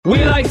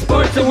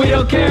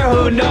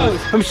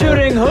From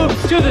shooting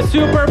hoops to the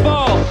Super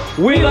Bowl.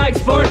 We like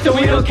sports so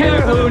we don't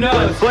care who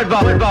knows.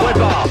 Football,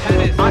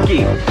 tennis,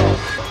 hockey.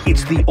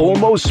 It's the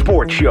Almost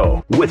Sports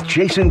Show with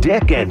Jason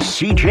Dick and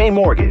CJ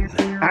Morgan.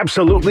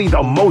 Absolutely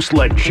the most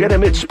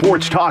legitimate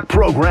sports talk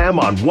program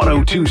on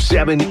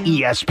 102.7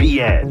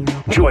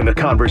 ESPN. Join the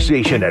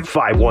conversation at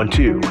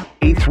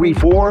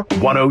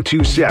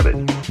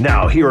 512-834-1027.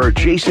 Now, here are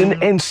Jason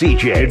and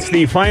CJ. It's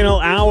the final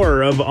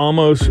hour of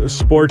Almost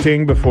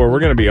Sporting before we're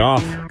going to be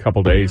off a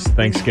couple days.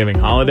 Thanksgiving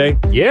holiday.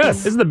 Yes.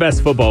 This is the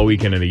best football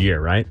weekend of the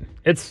year, right?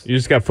 You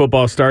just got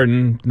football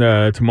starting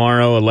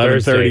tomorrow,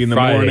 11:30 in the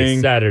Friday,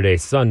 morning. Saturday,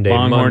 Sunday,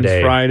 Longhorns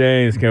Monday.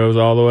 Friday. It goes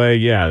all the way.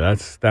 Yeah,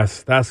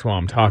 that's what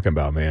I'm talking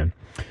about, man.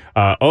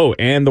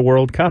 And the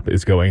World Cup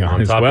is going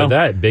on as well. On top of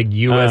that, big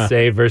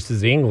USA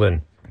versus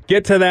England.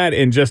 Get to that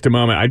in just a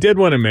moment. I did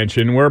want to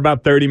mention we're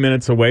about 30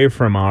 minutes away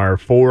from our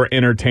for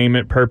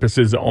entertainment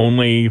purposes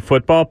only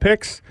football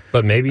picks.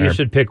 But maybe you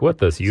should pick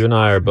with us. You and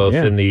I are both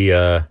in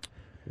the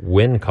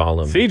win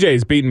column.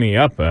 CJ's beating me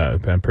up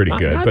pretty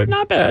good.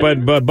 Not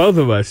bad. But both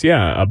of us,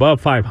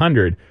 above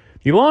 500.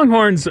 The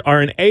Longhorns are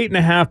an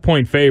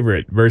 8.5-point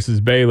favorite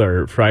versus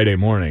Baylor Friday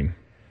morning.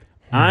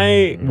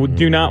 I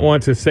do not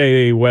want to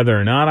say whether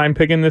or not I'm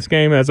picking this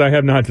game, as I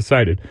have not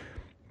decided.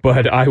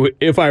 But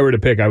if I were to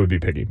pick, I would be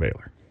picking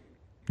Baylor.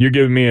 You're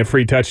giving me a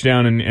free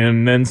touchdown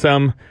and then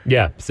some.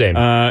 Yeah, same.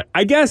 I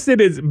guess it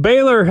is.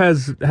 Baylor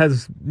has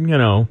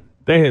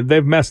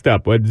they've messed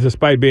up.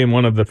 Despite being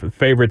one of the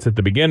favorites at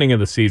the beginning of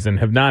the season,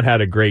 have not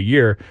had a great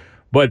year.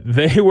 But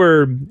they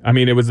were,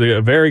 it was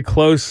a very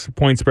close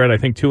point spread, I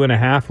think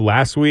 2.5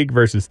 last week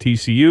versus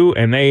TCU,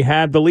 and they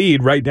had the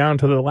lead right down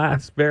to the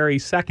last very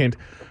second.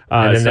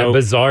 And then that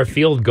bizarre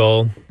field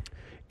goal.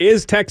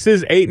 Is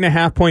Texas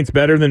 8.5 points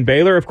better than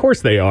Baylor? Of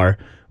course they are.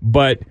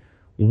 But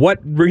what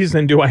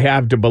reason do I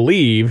have to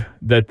believe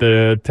that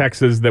the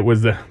Texas that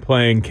was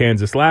playing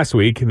Kansas last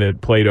week,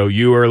 that played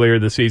OU earlier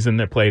this season,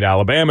 that played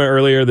Alabama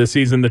earlier this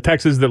season, the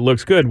Texas that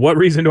looks good, what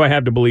reason do I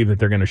have to believe that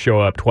they're going to show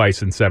up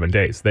twice in 7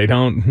 days? They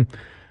don't.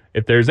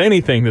 If there's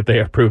anything that they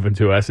have proven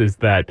to us is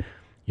that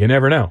you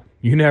never know.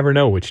 You never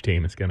know which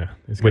team is going to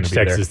be Which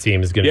Texas there.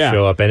 team is going to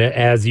show up. And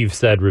as you've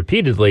said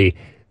repeatedly,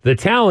 the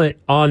talent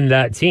on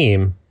that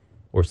team,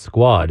 or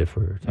squad if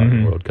we're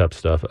talking World Cup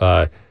stuff,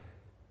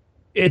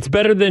 it's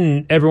better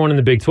than everyone in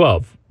the Big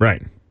 12.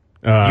 Right.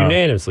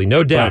 Unanimously,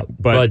 no doubt.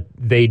 But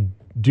they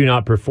do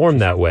not perform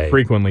that way.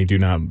 Frequently do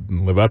not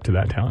live up to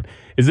that talent.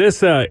 Is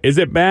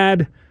it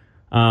bad?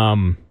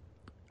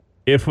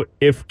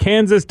 If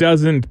Kansas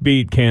doesn't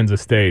beat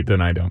Kansas State,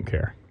 then I don't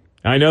care.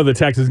 I know the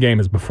Texas game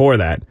is before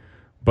that,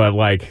 but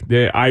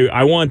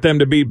I want them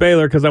to beat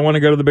Baylor because I want to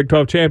go to the Big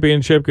 12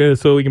 championship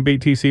so we can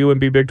beat TCU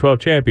and be Big 12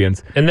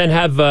 champions. And then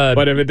have.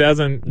 But if it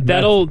doesn't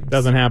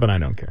happen, I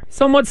don't care.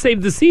 Somewhat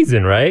save the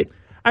season, right?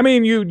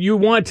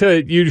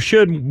 You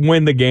should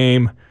win the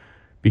game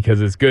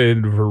because it's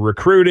good for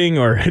recruiting,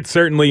 or it's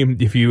certainly,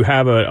 if you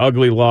have an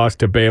ugly loss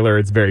to Baylor,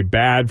 it's very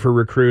bad for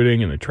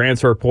recruiting. And the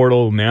transfer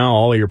portal, now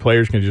all of your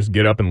players can just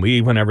get up and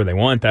leave whenever they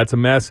want. That's a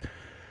mess.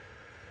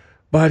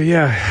 But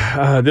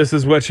this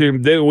is what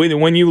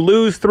when you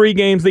lose 3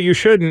 games that you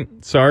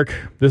shouldn't, Sark,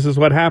 this is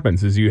what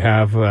happens, is you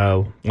have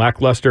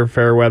lackluster,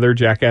 fair weather,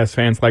 jackass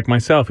fans like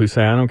myself who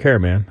say, I don't care,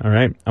 man, all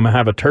right? I'm going to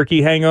have a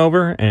turkey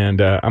hangover, and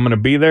I'm going to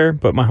be there,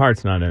 but my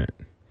heart's not in it.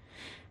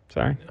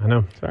 Sorry. I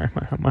know. Sorry,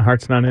 my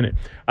heart's not in it.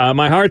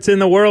 My heart's in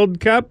the World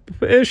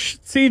Cup-ish,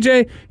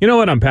 CJ. You know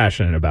what I'm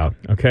passionate about,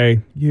 okay?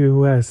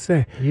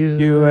 USA.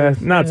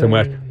 Not so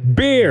much.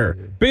 Beer.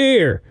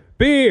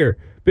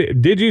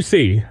 Did you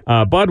see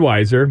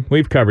Budweiser?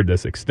 We've covered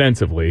this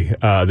extensively,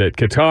 that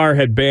Qatar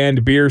had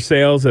banned beer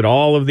sales at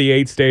all of the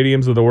 8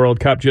 stadiums of the World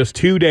Cup just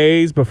 2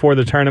 days before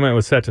the tournament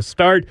was set to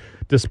start,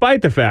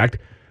 despite the fact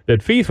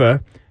that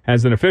FIFA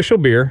has an official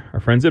beer,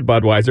 our friends at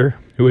Budweiser,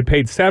 who had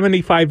paid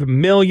 $75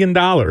 million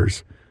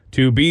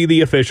to be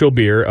the official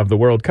beer of the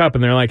World Cup.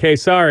 And they're like, hey,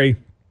 sorry,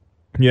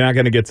 you're not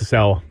going to get to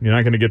sell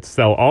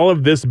all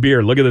of this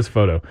beer. Look at this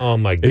photo. Oh,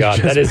 my God.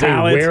 That is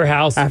a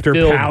warehouse after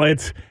filled.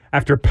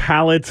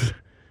 pallets.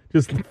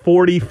 Just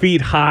 40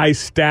 feet high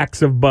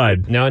stacks of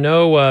Bud. Now, I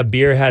know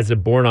beer has a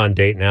born-on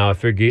date now. I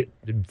forget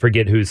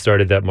who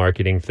started that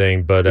marketing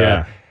thing.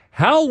 But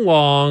how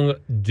long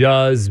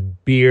does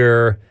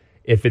beer,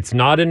 if it's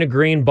not in a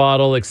green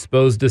bottle,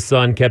 exposed to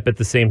sun, kept at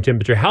the same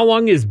temperature, how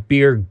long is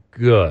beer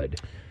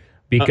good?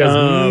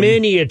 Because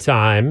many a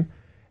time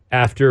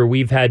after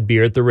we've had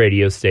beer at the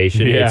radio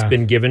station, it's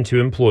been given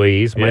to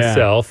employees,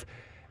 myself,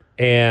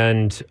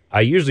 and I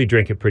usually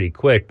drink it pretty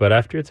quick. But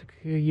after it's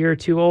a year or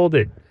two old,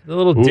 it's a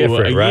little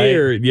different, right?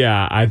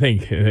 Year, I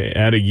think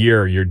at a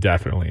year, you're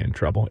definitely in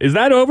trouble. Is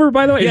that over,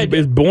 by the way?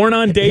 Is Born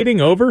on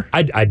Dating over?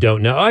 I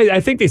don't know. I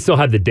think they still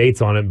have the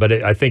dates on it, but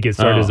I think it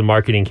started as a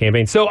marketing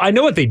campaign. So I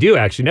know what they do,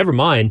 actually. Never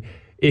mind.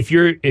 If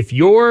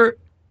your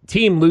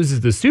team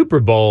loses the Super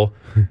Bowl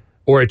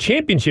or a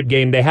championship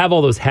game, they have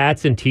all those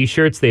hats and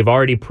T-shirts they've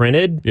already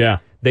printed. Yeah.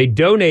 They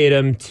donate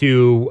them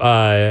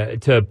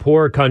to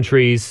poor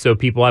countries so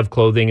people have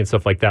clothing and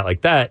stuff like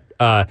that.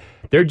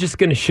 They're just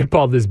going to ship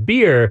all this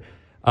beer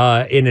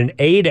in an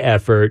aid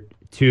effort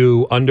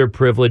to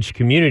underprivileged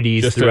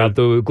communities Just throughout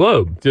the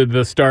globe. Did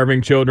the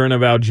starving children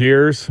of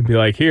Algiers be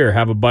like, here,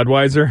 have a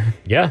Budweiser?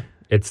 Yeah,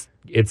 it's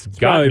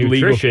got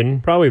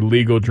nutrition. Probably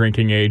legal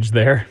drinking age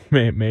there,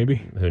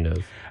 maybe. Who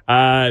knows?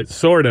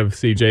 Sort of,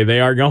 CJ. They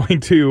are going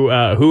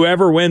to,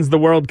 whoever wins the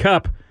World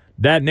Cup,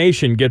 that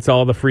nation gets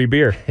all the free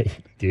beer.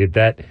 Dude,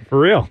 For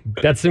real.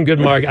 that's some good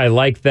mark. I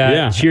like that.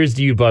 Yeah. Cheers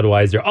to you,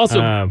 Budweiser.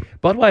 Also,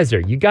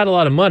 Budweiser, you got a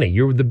lot of money.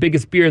 You're the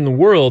biggest beer in the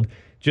world.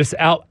 Just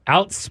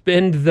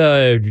outspend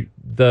the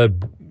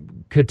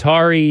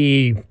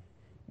Qatari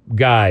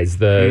guys,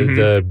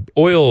 the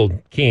oil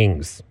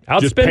kings.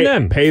 Outspend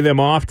them. Pay them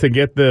off to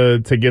get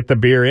the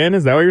beer in.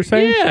 Is that what you're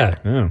saying? Yeah.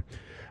 Oh.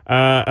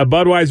 A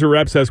Budweiser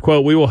rep says,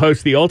 quote, "We will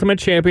host the ultimate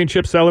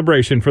championship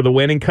celebration for the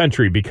winning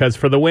country because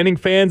for the winning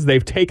fans,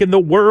 they've taken the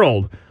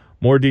world."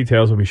 More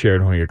details will be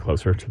shared when we get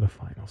closer to the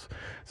finals.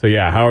 So,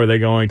 yeah, how are they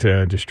going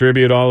to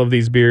distribute all of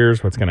these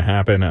beers? What's going to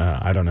happen?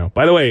 I don't know.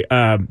 By the way,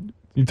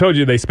 you told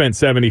you they spent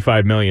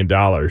 $75 million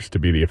to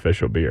be the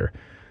official beer.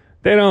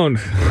 They don't.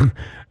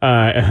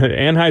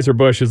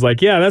 Anheuser-Busch is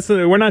like, yeah,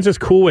 we're not just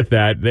cool with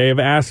that. They have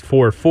asked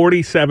for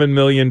 $47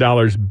 million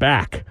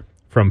back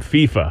from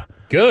FIFA.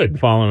 Good.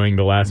 Following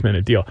the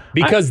last-minute deal.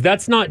 Because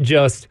that's not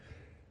just,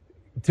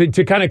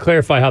 to kind of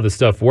clarify how the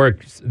stuff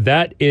works,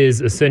 that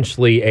is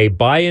essentially a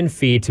buy-in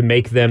fee to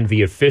make them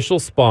the official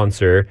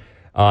sponsor.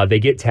 They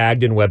get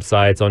tagged in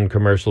websites, on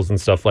commercials and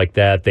stuff like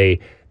that. They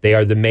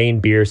are the main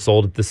beer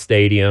sold at the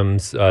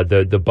stadiums,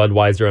 the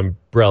Budweiser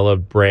umbrella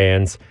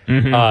brands.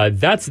 Mm-hmm.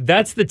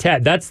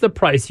 That's the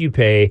price you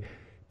pay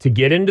to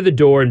get into the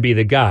door and be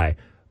the guy.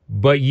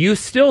 But you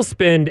still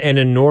spend an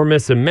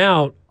enormous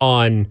amount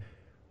on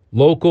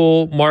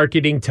local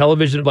marketing,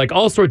 television, like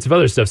all sorts of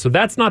other stuff. So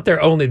that's not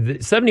their only.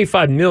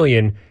 $75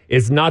 million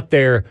is not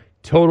their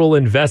total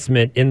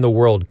investment in the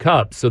World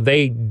Cup. So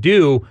they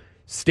do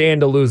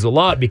stand to lose a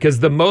lot because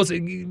the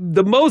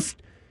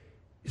most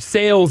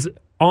sales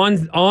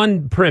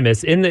on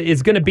premise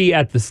is going to be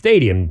at the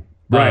stadium.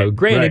 Right.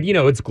 Granted,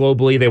 it's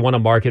globally. They want to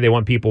market. They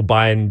want people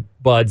buying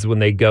buds when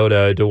they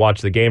go to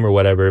watch the game or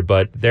whatever.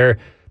 But they're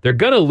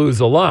going to lose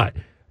a lot.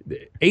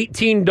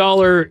 $18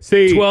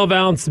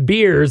 12-ounce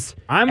beers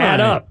add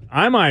up.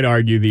 I might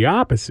argue the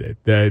opposite,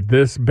 that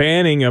this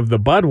banning of the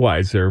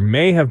Budweiser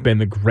may have been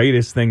the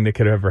greatest thing that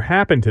could ever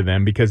happen to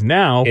them because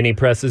now any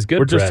press is good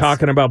we're press. just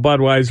talking about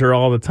Budweiser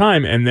all the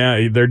time, and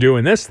now they're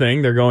doing this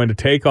thing. They're going to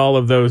take all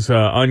of those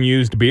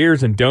unused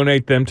beers and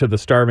donate them to the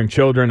starving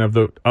children of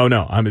the they're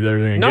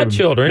going to not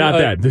children, not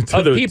that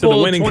to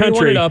the winning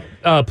country. And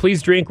up,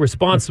 please drink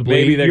responsibly.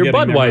 Maybe they're your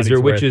getting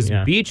Budweiser, which worth, is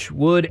yeah.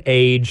 Beechwood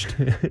aged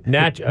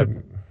natural.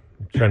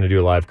 Trying to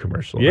do a live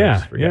commercial.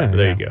 Yeah.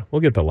 There you go.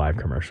 We'll get the live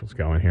commercials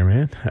going here,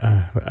 man.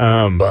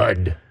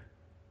 Bud.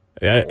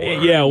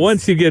 Yeah.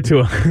 Once you get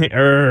to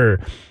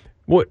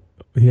what?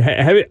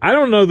 I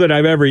don't know that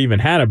I've ever even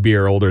had a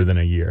beer older than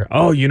a year.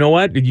 Oh, you know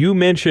what? You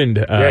mentioned.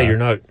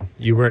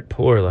 You weren't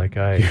poor like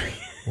I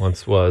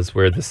once was,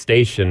 where the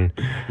station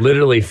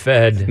literally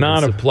fed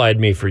and supplied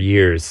me for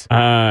years.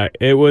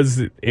 It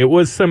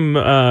was some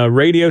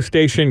radio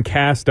station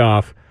cast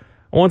off.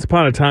 Once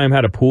upon a time,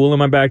 had a pool in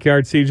my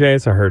backyard, CJ.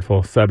 It's a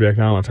hurtful subject.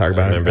 I don't want to talk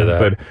about it. Remember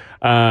that.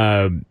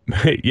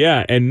 But,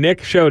 yeah, and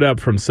Nick showed up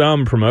from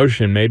some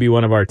promotion, maybe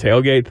one of our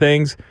tailgate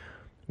things,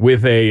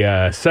 with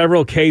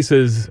several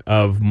cases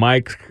of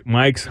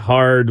Mike's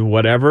Hard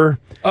whatever.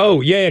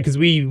 Oh, yeah, because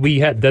we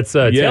had, that's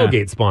a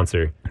tailgate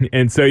sponsor.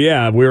 And so,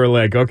 yeah, we were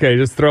like, okay,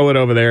 just throw it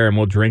over there and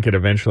we'll drink it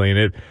eventually. And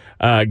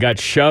it got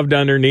shoved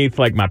underneath,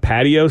 like, my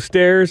patio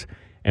stairs,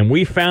 and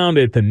we found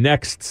it the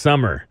next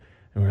summer.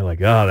 And we're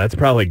like, oh, that's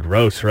probably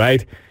gross,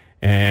 right?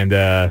 And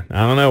I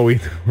don't know.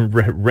 We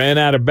ran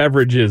out of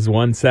beverages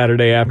one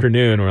Saturday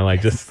afternoon. We're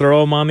like, just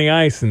throw them on the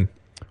ice, and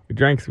we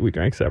drank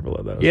several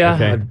of those. Yeah,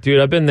 okay? Dude,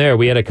 I've been there.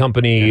 We had a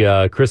company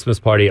Christmas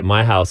party at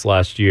my house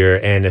last year,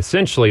 and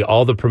essentially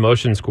all the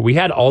promotions. We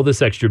had all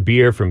this extra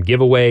beer from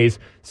giveaways,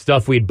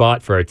 stuff we'd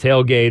bought for our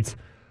tailgates.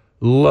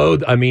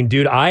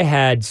 Dude, I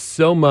had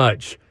so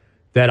much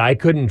that I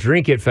couldn't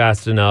drink it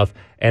fast enough.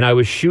 And I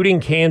was shooting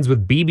cans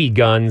with BB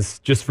guns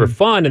just for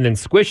fun and then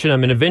squishing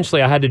them. And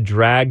eventually I had to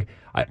drag,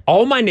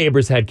 all my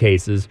neighbors had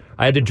cases.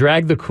 I had to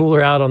drag the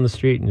cooler out on the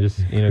street and just,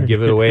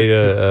 give it away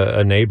to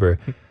a neighbor.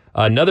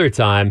 Another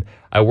time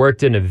I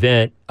worked an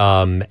event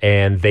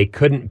and they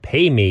couldn't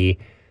pay me.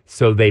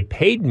 So they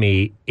paid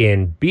me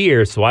in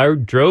beer. So I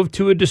drove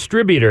to a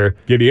distributor.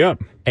 Giddy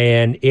up.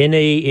 And in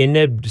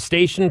a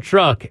station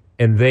truck,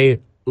 and they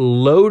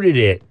loaded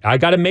it. I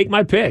got to make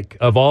my pick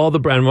of all the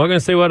brands. I'm not going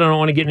to say what. I don't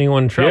want to get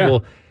anyone in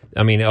trouble. Yeah.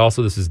 I mean,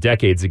 also, this is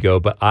decades ago,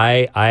 but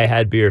I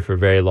had beer for a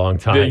very long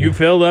time. You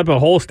filled up a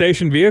whole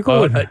station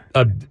vehicle?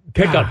 A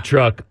pickup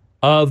truck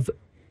of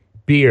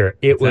beer.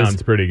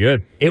 Sounds pretty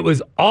good. It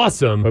was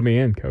awesome. Put me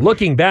in, Coach.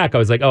 Looking back, I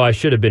was like, oh, I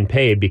should have been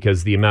paid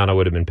because the amount I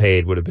would have been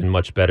paid would have been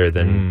much better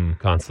than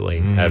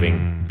constantly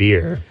having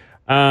beer.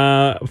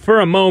 For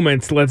a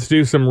moment, let's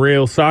do some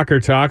real soccer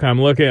talk.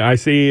 I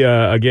see,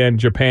 again,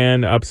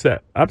 Japan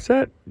upset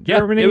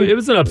Germany? It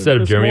was an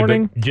upset of Germany,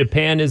 morning. but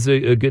Japan is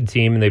a good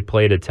team, and they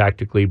played a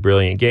tactically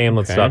brilliant game.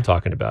 Let's stop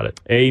talking about it.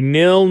 A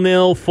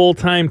 0-0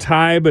 full-time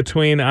tie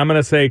between, I'm going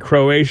to say,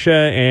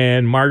 Croatia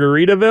and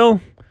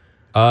Margaritaville.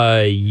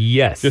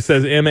 Yes. Just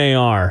says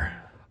MAR.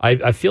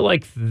 I feel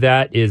like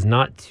that is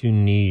not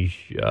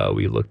Tunisia.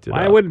 We looked it up.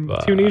 Why would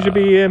Tunisia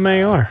be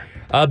MAR?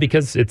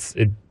 Because it's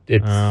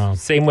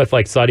same with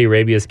like Saudi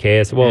Arabia's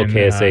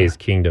KSA is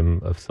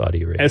Kingdom of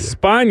Saudi Arabia.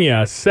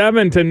 España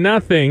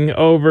 7-0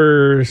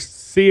 over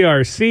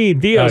CRC.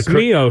 Dios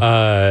mío.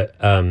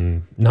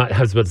 I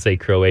was about to say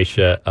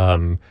Croatia.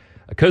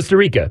 Costa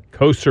Rica.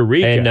 Costa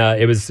Rica. And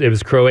it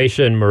was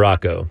Croatia and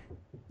Morocco.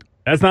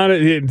 That's not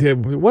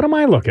what am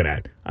I looking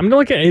at? I'm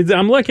looking at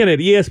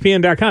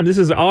ESPN.com. This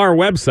is our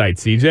website,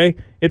 CJ.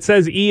 It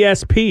says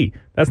ESP.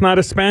 That's not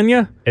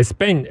España?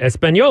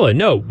 Española.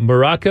 No,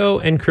 Morocco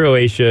and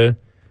Croatia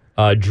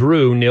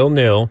drew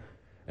 0-0.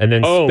 And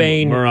then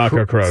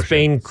Croatia.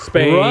 Spain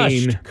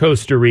crushed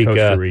Costa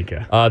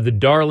Rica. The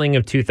darling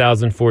of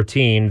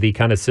 2014, the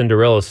kind of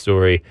Cinderella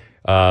story.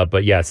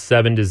 But yeah,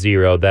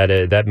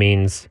 7-0. That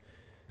means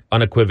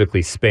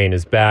unequivocally Spain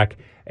is back.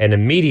 And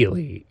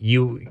immediately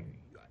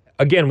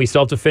again, we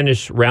still have to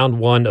finish round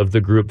one of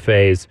the group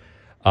phase,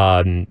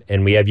 and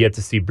we have yet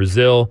to see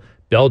Brazil.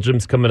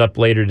 Belgium's coming up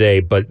later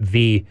today, but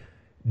the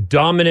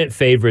dominant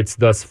favorites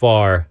thus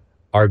far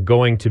are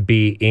going to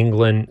be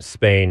England,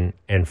 Spain,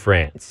 and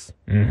France,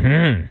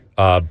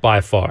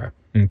 by far.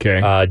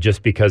 Okay.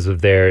 Just because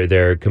of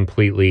their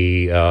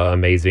completely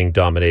amazing,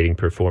 dominating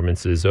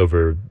performances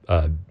over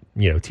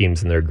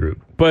teams in their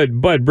group.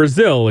 But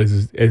Brazil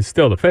is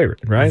still the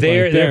favorite, right?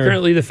 They're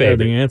currently the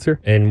favorite. The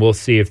answer, and we'll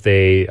see if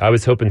I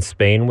was hoping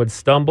Spain would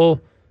stumble.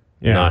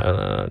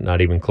 Yeah,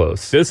 not even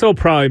close. This will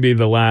probably be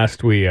the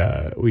last we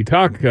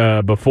talk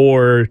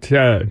before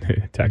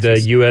Texas,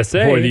 the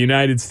USA, before the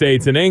United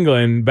States and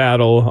England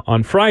battle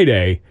on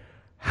Friday.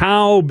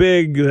 How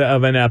big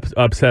of an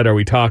upset are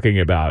we talking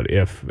about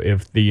if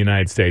the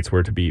United States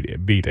were to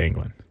beat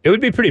England? It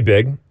would be pretty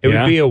big. It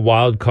would be a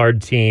wild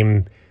card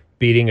team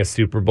beating a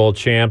Super Bowl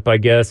champ, I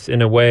guess,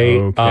 in a way.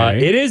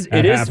 Okay. It is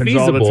feasible.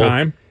 All the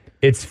time.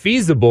 It's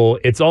feasible.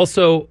 It's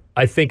also,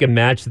 I think, a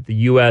match that the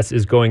U.S.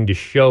 is going to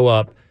show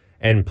up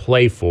and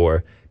play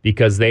for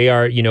because they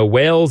are,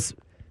 Wales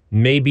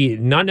maybe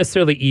not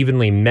necessarily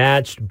evenly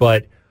matched,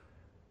 but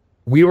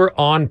we were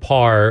on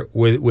par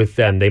with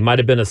them. They might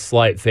have been a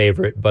slight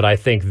favorite, but I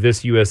think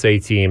this USA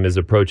team is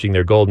approaching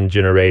their golden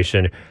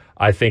generation.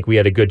 I think we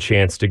had a good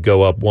chance to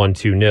go up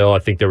 1-2-0. I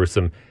think there were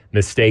some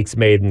mistakes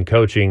made in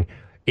coaching.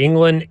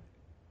 England,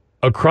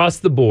 across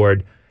the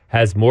board,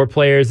 has more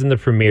players in the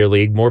Premier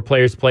League, more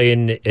players play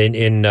in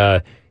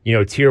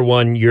Tier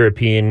 1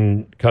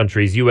 European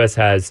countries. U.S.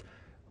 has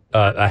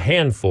a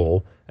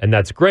handful, and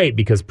that's great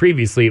because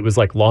previously it was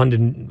like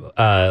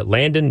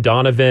Landon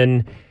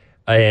Donovan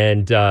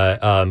and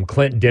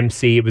Clint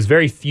Dempsey. It was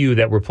very few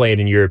that were playing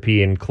in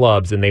European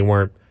clubs, and they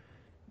weren't,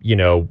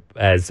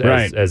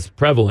 as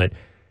prevalent.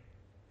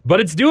 But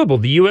it's doable.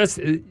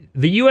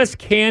 The U.S.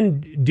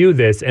 can do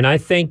this, and I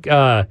think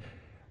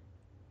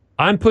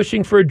I'm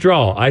pushing for a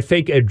draw. I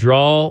think a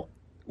draw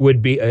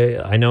would be,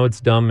 I know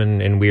it's dumb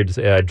and weird to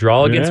say, a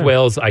draw against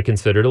Wales I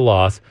considered a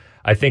loss.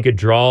 I think a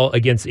draw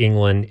against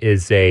England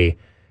is a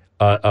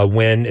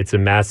win. It's a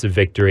massive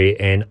victory,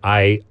 and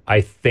I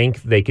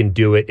think they can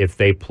do it if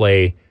they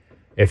play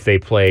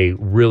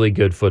really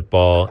good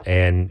football,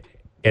 and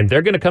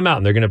they're going to come out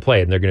and they're going to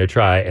play and they're going to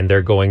try and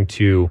they're going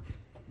to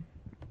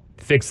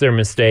fix their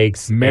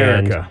mistakes.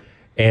 America.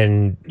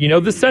 And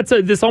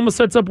this almost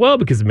sets up well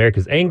because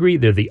America's angry.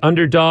 They're the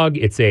underdog.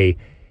 It's a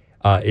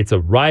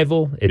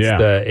rival.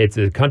 It's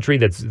a country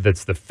that's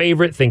the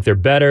favorite. Think they're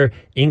better.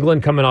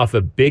 England coming off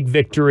a big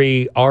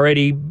victory,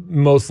 already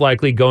most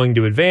likely going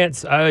to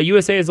advance.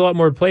 USA has a lot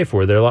more to play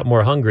for. They're a lot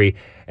more hungry,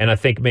 and I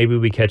think maybe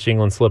we catch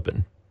England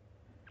slipping.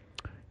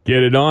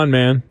 Get it on,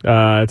 man.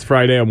 It's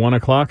Friday at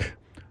 1:00.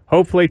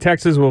 Hopefully,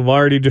 Texas will have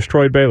already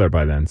destroyed Baylor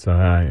by then, so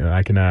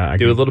I can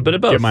do a little bit of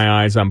both. Get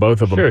my eyes on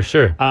both of them.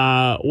 Sure.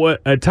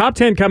 Top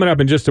 10 coming up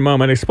in just a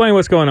moment. Explain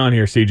what's going on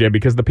here, CJ,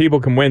 because the people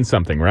can win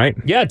something, right?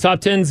 Yeah,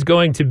 top 10's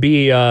going to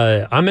be.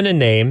 I'm going to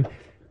name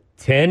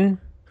 10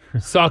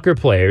 soccer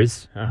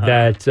players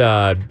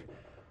that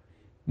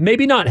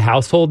maybe not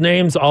household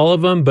names, all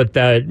of them, but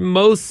that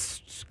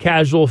most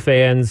casual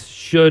fans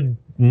should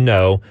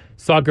know.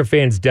 Soccer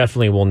fans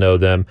definitely will know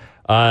them.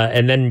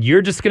 And then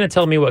you're just going to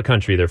tell me what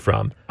country they're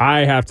from.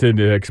 I have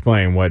to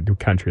explain what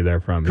country they're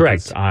from.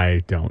 Correct.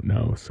 I don't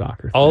know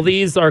soccer things. All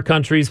these are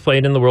countries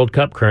playing in the World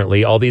Cup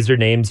currently. All these are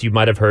names you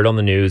might have heard on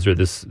the news or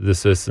this,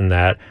 and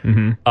that.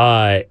 Mm-hmm.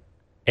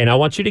 And I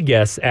want you to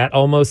guess at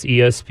Almost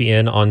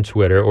ESPN on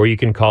Twitter, or you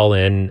can call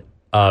in.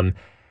 Out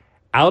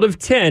of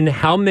 10,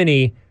 how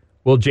many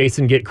will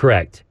Jason get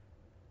correct?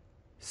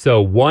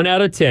 So 1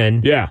 out of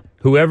 10. Yeah.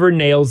 Whoever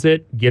nails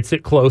it gets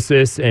it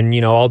closest, and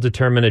I'll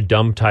determine a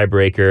dumb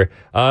tiebreaker.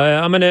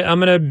 I'm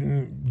gonna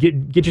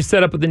get you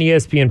set up with an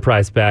ESPN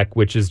prize pack,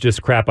 which is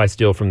just crap I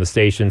steal from the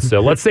station. So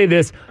let's say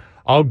this.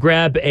 I'll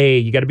grab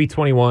you got to be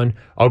 21.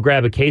 I'll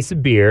grab a case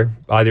of beer,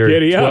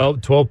 either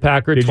 12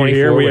 pack or 24, Did you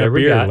hear we have whatever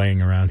you beer got.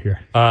 laying around here?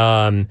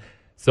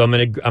 So I'm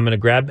gonna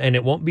grab, and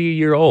it won't be a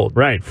year old.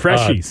 Right,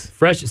 freshies.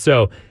 Fresh.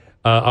 So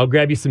I'll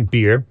grab you some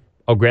beer.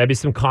 I'll grab you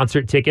some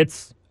concert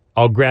tickets.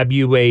 I'll grab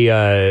you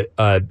a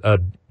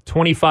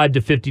 $25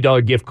 to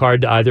 $50 gift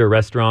card to either a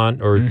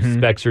restaurant or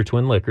Specs or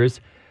Twin Liquors,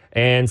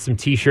 and some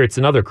T-shirts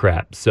and other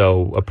crap.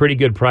 So a pretty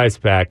good prize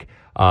pack.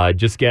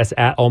 Just guess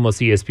at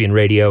Almost ESPN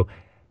Radio.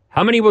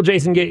 How many will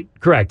Jason get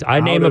correct? I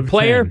name a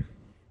player. 10.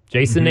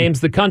 Jason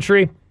names the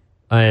country.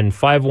 And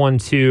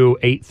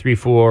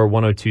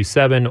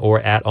 512-834-1027 or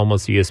at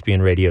Almost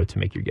ESPN Radio to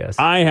make your guess.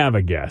 I have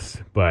a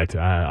guess, but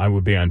I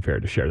would be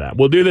unfair to share that.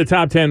 We'll do the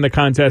top 10, the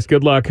contest.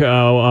 Good luck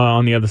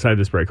on the other side of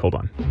this break. Hold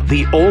on.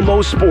 The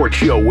Almost Sports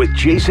Show with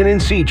Jason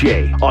and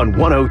CJ on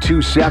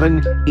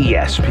 102.7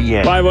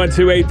 ESPN.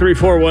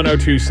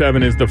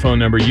 512-834-1027 is the phone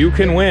number. You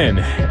can win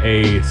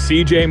a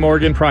CJ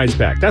Morgan prize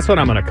pack. That's what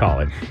I'm going to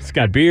call it. It's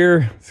got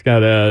beer. It's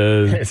got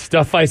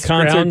stuff I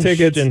concert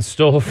tickets and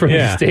stole from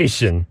the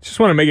station. Just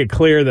want to make it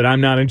clear that I'm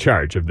not in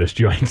charge of this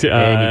joint.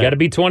 And you got to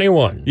be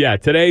 21. Yeah,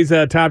 today's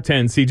top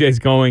 10, CJ's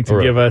going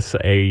to give us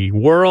a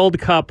World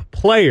Cup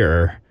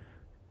player,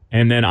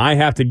 and then I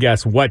have to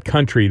guess what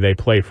country they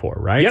play for,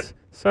 right? Yep.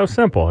 So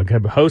simple. A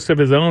host of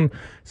his own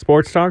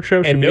sports talk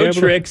show. And no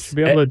tricks. Should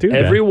be able to do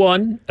that.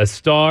 Everyone, a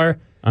star.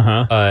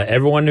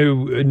 Everyone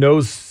who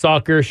knows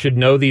soccer should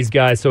know these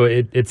guys, so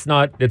it's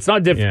not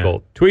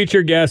difficult. Yeah. Tweet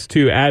your guess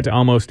to at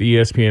Almost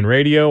ESPN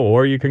Radio,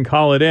 or you can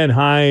call it in.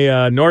 Hi,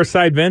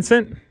 Northside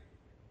Vincent.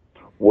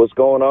 What's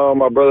going on,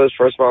 my brothers?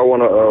 First of all, I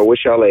want to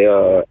wish y'all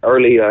a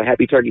early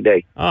happy Turkey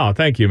Day. Oh,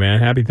 thank you, man.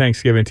 Happy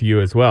Thanksgiving to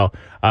you as well.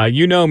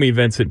 You know me,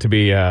 Vincent, to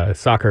be a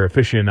soccer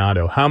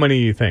aficionado. How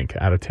many do you think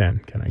out of 10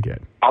 can I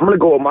get? I'm going to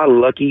go with my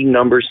lucky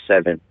number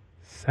 7.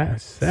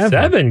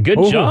 7.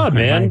 Good job,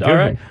 man. All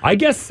right. I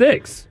guess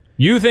 6.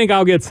 You think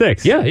I'll get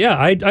 6? Yeah.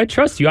 I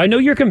trust you. I know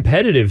you're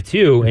competitive,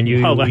 too, and you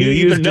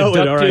use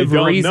deductive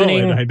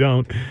reasoning. I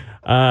don't.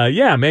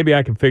 Yeah, maybe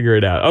I can figure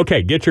it out.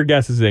 Okay, get your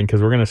guesses in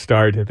because we're going to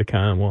start at the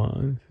count.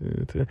 1,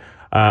 2, 3.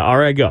 All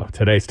right, go.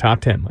 Today's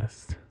top 10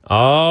 list.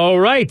 All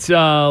right,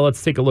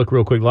 let's take a look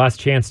real quick. Last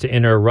chance to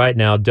enter right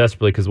now,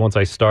 desperately, because once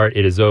I start,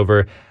 it is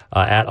over.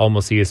 At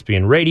Almost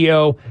ESPN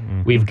Radio,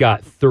 we've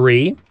got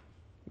 3.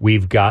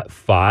 We've got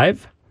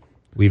 5.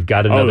 We've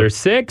got another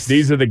 6.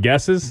 These are the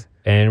guesses?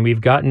 And we've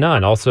got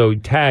none. Also,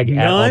 tag none?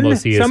 at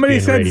Almost ESPN Somebody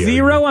said Radio.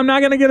 0? I'm not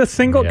going to get a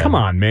single? Yeah. Come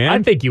on, man.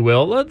 I think you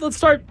will. Let's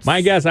start.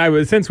 My guess,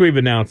 since we've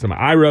announced them,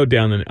 I wrote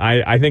down,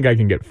 I think I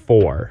can get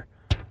 4.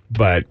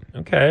 But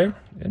okay.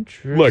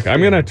 Interesting. Look,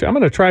 I'm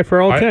gonna try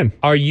for all 10.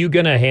 Are you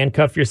gonna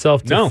handcuff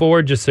yourself to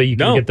 4 just so you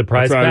can get the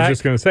prize back? back? I was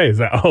just gonna say, is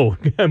that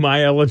am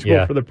I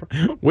eligible for the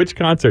which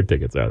concert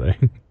tickets are they?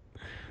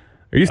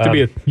 There used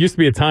to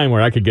be a time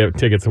where I could get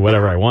tickets to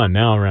whatever I want.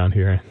 Now around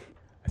here,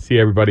 I see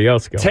everybody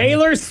else going.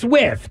 Taylor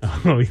Swift.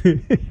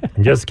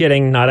 Just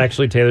kidding. Not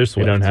actually Taylor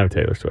Swift. We don't have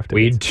Taylor Swift.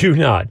 We do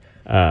not.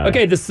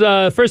 Okay, this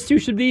first 2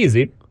 should be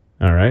easy.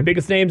 All right.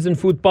 Biggest names in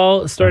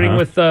football, starting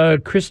with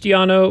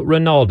Cristiano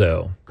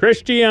Ronaldo.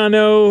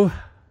 Cristiano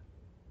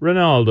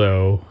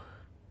Ronaldo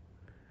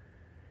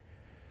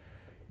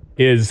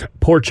is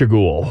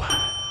Portugal.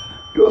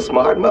 You're a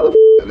smart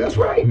motherfucker. That's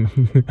right.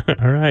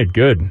 All right,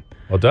 good.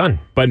 Well done.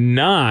 But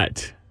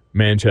not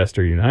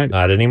Manchester United.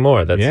 Not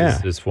anymore.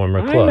 That's his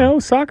former club. I know,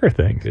 soccer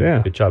things.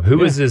 Good job. Who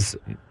was his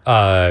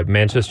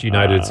Manchester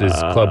United's his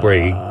club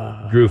where he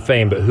grew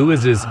fame, but who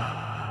was his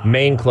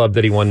main club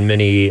that he won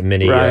many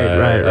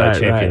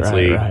Champions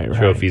League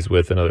trophies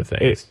with and other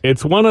things?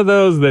 It's one of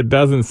those that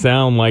doesn't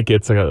sound like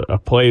it's a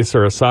place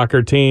or a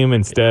soccer team.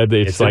 Instead,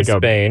 it's like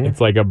Spain.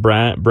 It's like a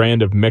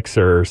brand of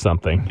mixer or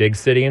something. Big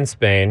city in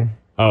Spain.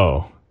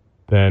 Oh,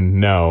 then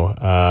no.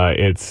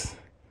 It's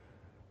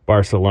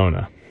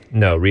Barcelona.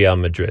 No, Real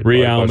Madrid.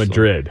 Real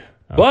Madrid.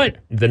 Okay. But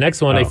the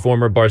next one, a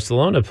former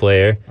Barcelona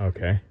player.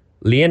 Okay.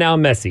 Lionel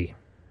Messi.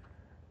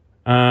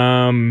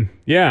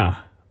 Yeah.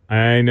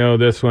 I know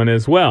this one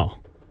as well.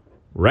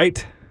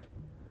 Right?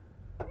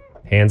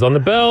 Hands on the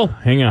bell.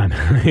 Hang on.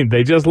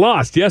 They just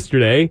lost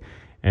yesterday,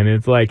 and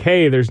it's like,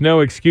 hey, there's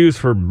no excuse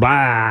for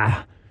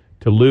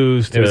to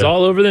lose. It was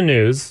all over the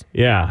news.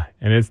 Yeah,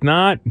 and it's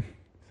not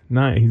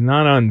he's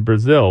not on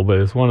Brazil, but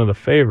it's one of the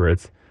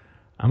favorites.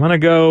 I'm going to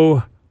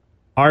go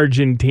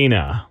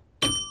Argentina.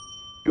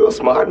 You're a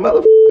smart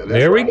motherfucker.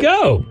 There we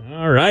go.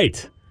 All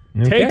right.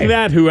 Okay. Take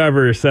that,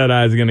 whoever said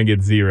I was going to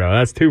get 0.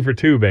 That's 2 for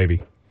 2,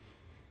 baby.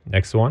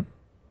 Next one.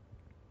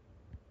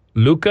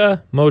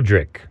 Luka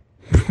Modric.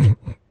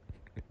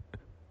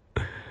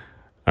 All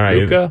right.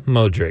 Luka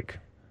Modric.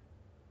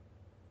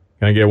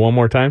 Can I get one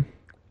more time?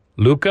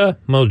 Luka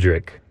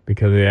Modric.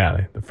 Because,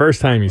 the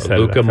first time you said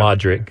Luka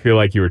Modric. I feel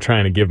like you were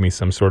trying to give me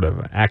some sort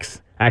of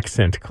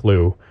accent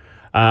clue.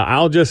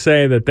 I'll just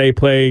say that they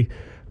play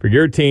for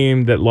your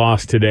team that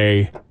lost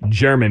today,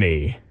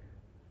 Germany.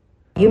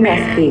 You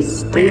must be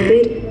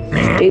stupid.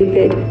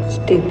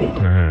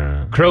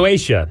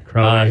 Croatia,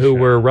 who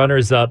were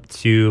runners-up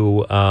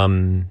to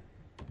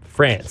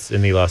France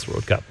in the last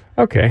World Cup.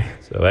 Okay.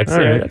 So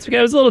excellent. Right. That's okay.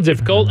 It was a little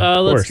difficult.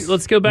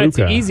 Let's go back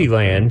to Luka. easy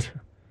land.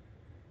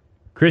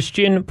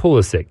 Christian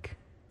Pulisic.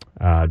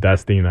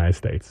 That's the United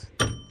States.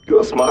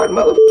 You're a smart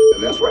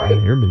motherfucker. That's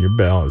right. Your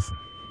bell is.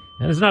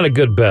 That is not a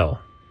good bell.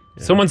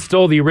 Someone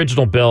stole the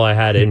original bell I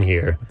had in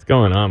here. What's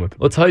going on with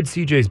Let's hide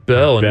CJ's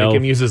bell and Bell- make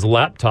him use his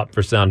laptop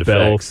for sound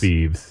bell effects.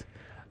 thieves?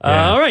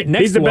 All right,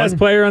 next He's the best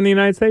player on the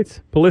United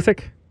States?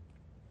 Pulisic?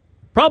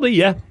 Probably,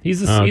 yeah.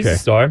 He's a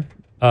star.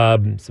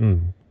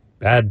 Some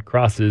bad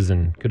crosses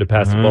and could have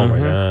passed the ball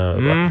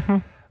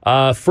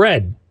right.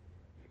 Fred.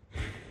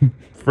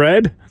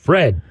 Fred?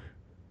 Fred.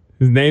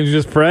 His name's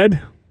just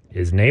Fred?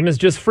 His name is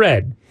just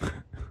Fred.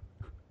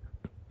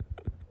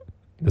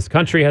 This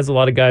country has a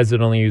lot of guys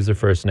that only use their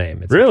first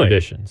name. It's a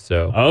tradition.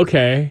 So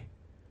Okay.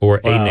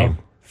 or a name.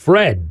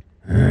 Fred.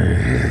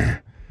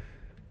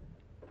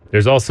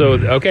 There's also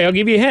okay, I'll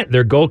give you a hint.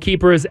 Their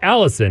goalkeeper is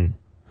Allison.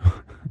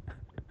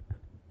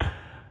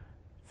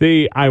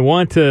 See,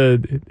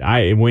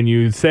 when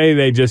you say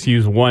they just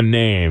use one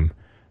name,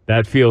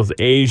 that feels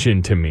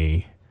Asian to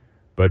me.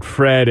 But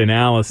Fred and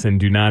Allison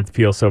do not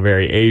feel so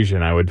very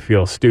Asian. I would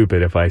feel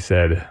stupid if I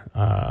said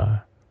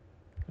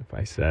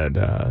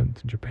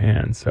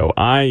Japan. So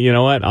you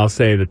know what? I'll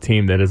say the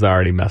team that has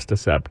already messed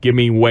us up. Give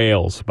me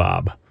Wales,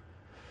 Bob.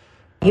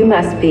 You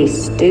must be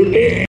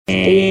stupid,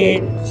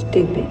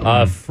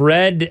 stupid.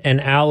 Fred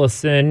and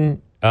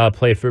Allison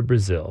play for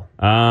Brazil.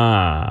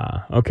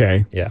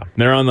 Okay. Yeah.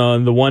 They're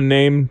on the one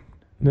name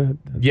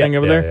thing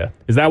over there? Yeah.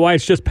 Is that why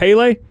it's just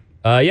Pele?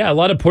 Yeah, a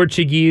lot of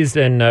Portuguese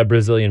and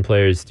Brazilian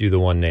players do the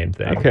one name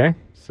thing. Okay.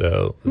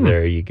 So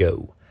there you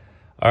go.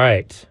 All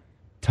right.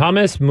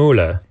 Thomas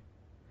Müller.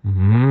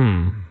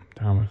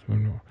 Thomas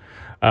Müller.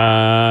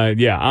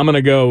 Yeah, I'm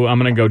gonna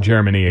go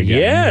Germany again.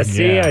 Yeah,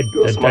 see, I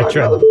tried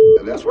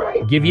to That's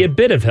right. give you a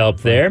bit of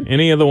help there.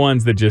 Any of the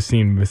ones that just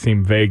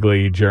seem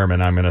vaguely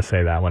German, I'm gonna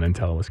say that one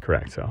until it was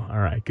correct. So, all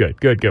right, good.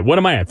 What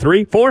am I at?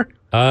 3, 4?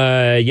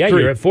 Yeah,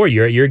 3. you're at 4.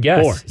 You're at your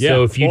guess. 4. Yeah,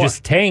 so if you 4.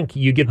 just tank,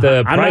 you get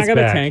the I'm prize not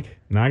gonna back. tank.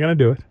 Not gonna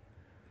do it.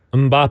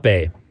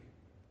 Mbappe.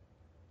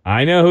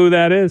 I know who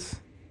that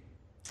is.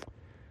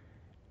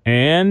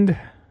 And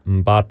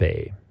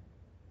Mbappe.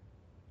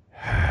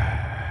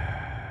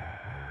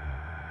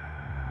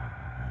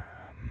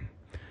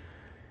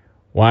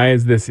 why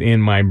is this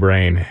in my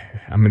brain?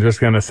 I'm just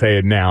going to say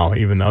it now,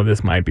 even though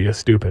this might be a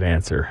stupid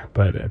answer.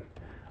 But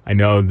I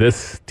know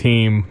this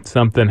team,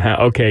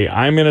 okay,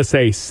 I'm going to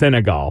say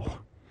Senegal.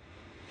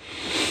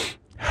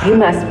 You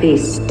must be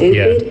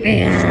stupid,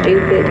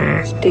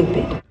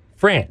 stupid.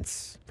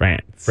 France.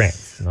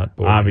 Not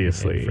born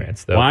obviously. in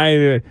France, though.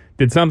 Why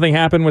did something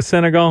happen with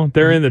Senegal?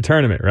 They're in the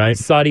tournament, right?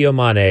 Sadio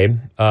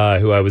Mane,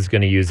 who I was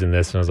going to use in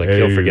this, and I was like,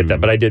 he'll forget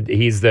that. But I did.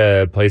 He's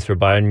plays for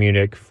Bayern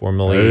Munich,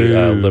 formerly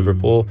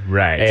Liverpool.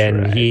 Right.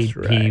 And he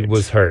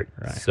was hurt,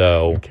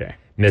 so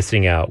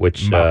missing out,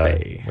 which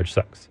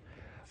sucks.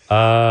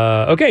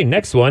 Okay,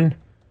 next one.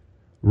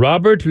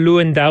 Robert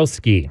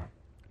Lewandowski.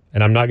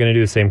 And I'm not going to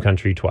do the same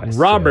country twice.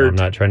 Robert so I'm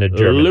not trying to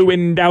German.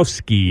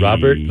 Lewandowski.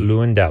 Robert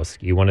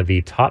Lewandowski, one of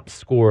the top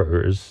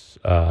scorers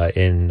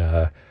in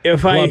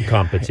club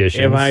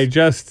competitions. If I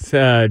just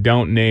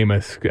don't name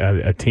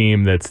a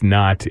team that's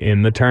not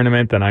in the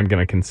tournament, then I'm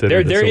going to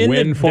consider this a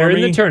win for me. They're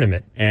in the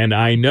tournament. And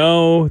I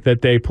know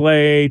that they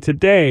play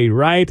today,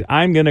 right?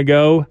 I'm going to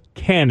go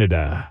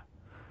Canada.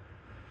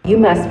 You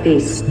must be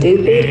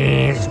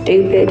stupid,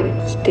 stupid.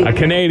 A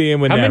Canadian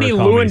would How never many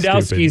call me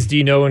Lewandowskis stupid. do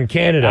you know in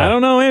Canada? I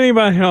don't know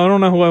anybody. I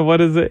don't know what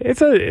is it.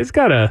 It's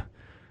got a.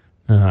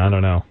 I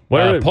don't know.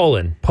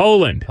 Poland.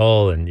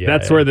 Poland. Yeah.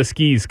 That's where the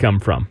skis come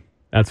from.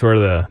 That's where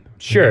the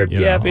Sure. you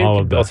Yeah, know, but all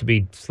it of could also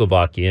be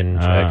Slovakian,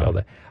 Czech, all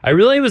that. I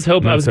really was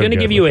hoping. Not I was so going to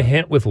good give you with a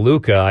hint with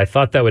Luka. I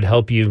thought that would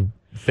help you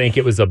think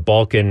it was a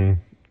Balkan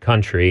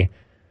country.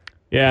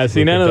 Yeah,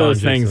 see, none of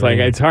those things, like,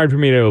 it's hard for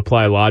me to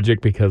apply logic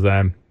because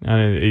I'm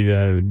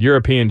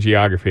European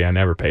geography, I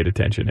never paid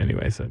attention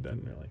anyway, so it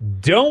doesn't really.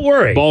 Don't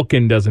worry.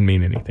 Balkan doesn't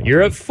mean anything.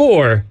 You're at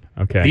 4.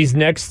 Okay. These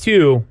next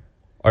 2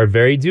 are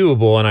very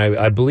doable, and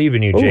I believe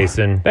in you,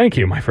 Jason. Thank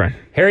you, my friend.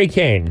 Harry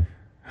Kane.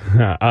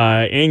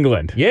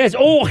 England. Yes.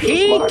 Oh,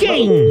 Harry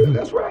Kane.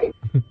 That's right.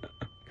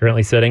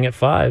 Currently sitting at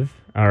 5.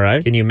 All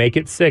right. Can you make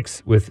it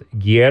 6 with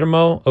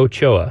Guillermo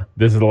Ochoa?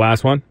 This is the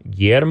last one?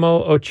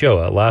 Guillermo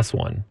Ochoa, last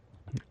one.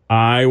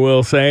 I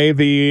will say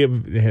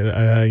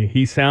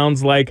he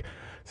sounds like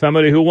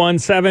somebody who won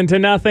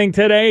 7-0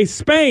 today.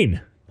 Spain.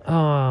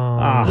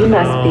 Oh. You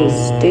must be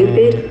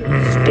stupid,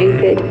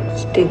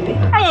 stupid.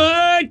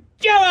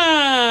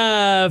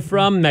 Ochoa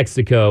from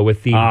Mexico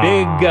with the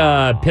big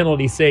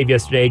penalty save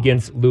yesterday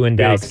against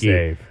Lewandowski.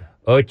 Big save.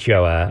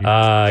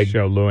 Ochoa.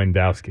 Show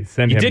Lewandowski.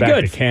 Send him did back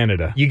good. to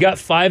Canada. You got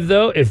 5,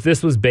 though. If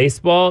this was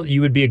baseball,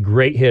 you would be a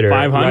great hitter.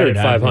 500. Right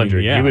at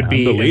 500. Yeah, you would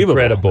be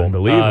incredible.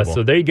 Unbelievable.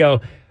 So there you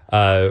go.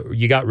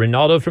 You got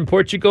Ronaldo from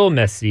Portugal,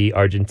 Messi,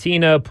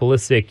 Argentina,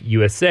 Pulisic,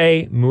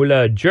 USA,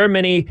 Müller,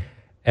 Germany,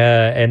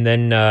 and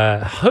then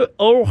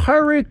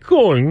Harry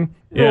Kane.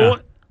 Yeah.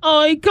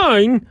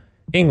 Kane.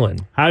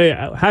 England.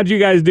 How'd you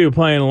guys do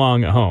playing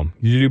along at home?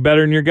 Did you do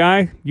better than your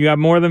guy? You got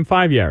more than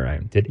 5? Yeah,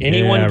 right. Did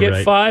anyone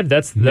get 5?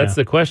 That's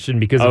the question,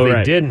 because if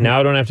they didn't, now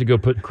I don't have to go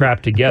put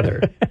crap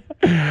together.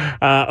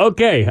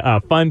 Okay,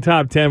 fun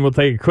top 10. We'll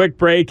take a quick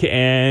break,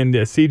 and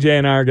CJ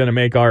and I are going to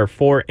make our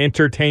 4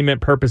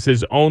 entertainment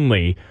purposes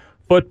only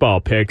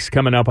football picks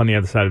coming up on the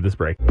other side of this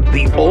break.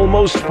 The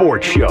Almost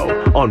Sports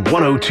Show on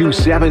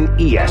 102.7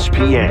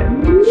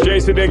 ESPN. It's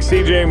Jason Dick,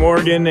 CJ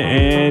Morgan,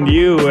 and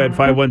you at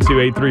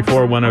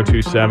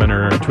 512-834-1027,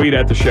 or tweet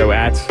at the show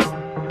at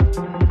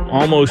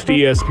Almost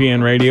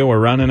ESPN Radio. We're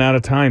running out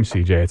of time,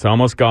 CJ. It's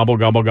almost gobble,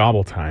 gobble,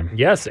 gobble time.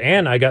 Yes,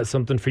 and I got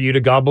something for you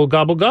to gobble,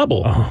 gobble,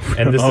 gobble.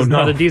 And this is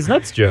not a D's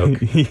Nuts joke.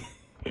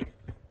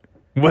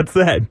 What's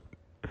that?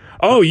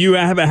 Oh, you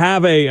have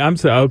a. I'm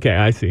so okay.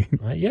 I see.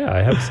 Yeah,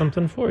 I have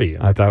something for you.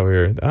 I thought we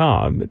were.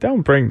 Oh,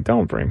 don't bring me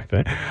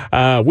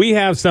that. We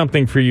have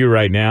something for you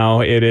right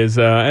now. It is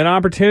an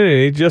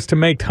opportunity just to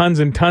make tons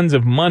and tons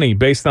of money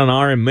based on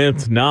our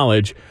immense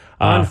knowledge.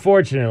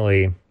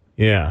 Unfortunately,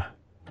 yeah.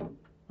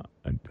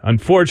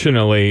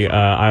 Unfortunately,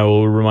 I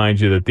will remind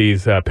you that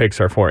these picks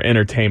are for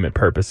entertainment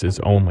purposes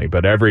only.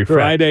 But every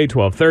Friday,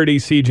 12:30,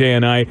 CJ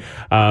and I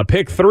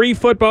pick 3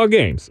 football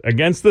games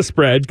against the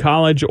spread,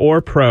 college or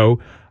pro.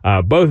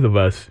 Both of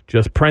us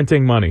just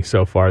printing money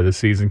so far this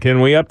season.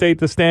 Can we update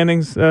the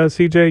standings,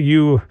 CJ?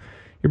 You're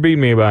beating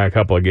me by a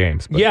couple of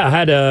games. But. Yeah, I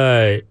had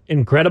an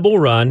incredible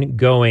run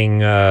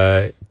going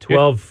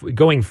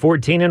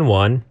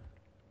 14-1.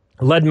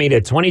 Led me to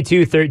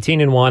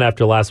 22-13-1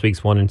 after last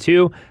week's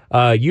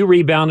 1-2. You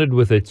rebounded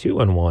with a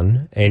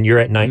 2-1, and you're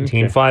at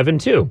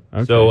 19-5-2.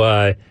 Okay.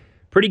 So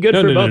pretty good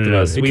for both of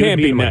us. It can't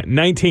be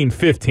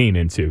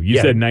 19-15-2. You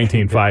said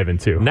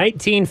 19-5-2.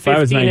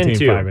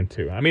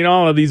 19-15-2. I mean,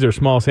 all of these are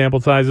small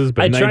sample sizes,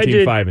 but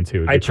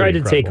 19-5-2. I tried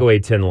to take away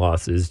 10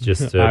 losses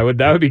just to.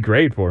 That would be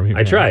great for me.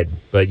 I tried,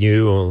 but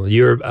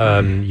you're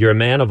a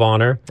man of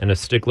honor and a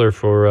stickler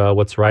for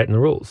what's right in the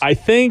rules. I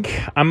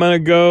think I'm gonna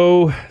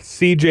go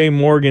CJ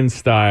Morgan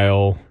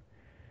style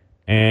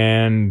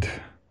and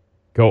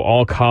go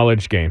all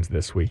college games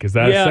this week. Is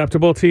that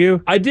acceptable to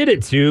you? I did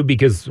it too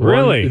because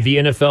really the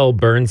NFL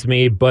burns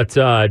me, but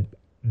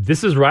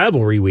this is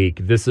rivalry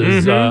week. This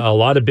is a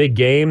lot of big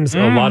games,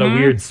 a lot of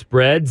weird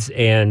spreads,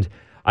 and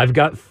I've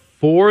got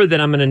 4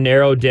 that I'm going to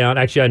narrow down.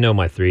 Actually, I know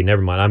my 3.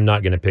 Never mind. I'm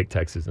not going to pick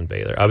Texas and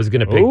Baylor. I was going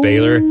to pick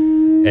Baylor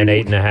and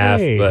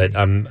 8.5, but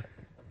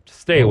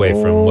stay away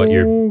from what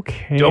you're.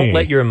 Don't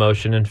let your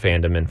emotion and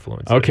fandom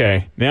influence.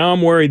 Okay, now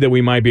I'm worried that we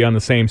might be on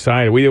the same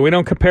side. We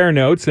don't compare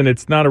notes, and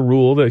it's not a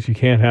rule that you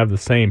can't have the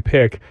same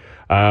pick.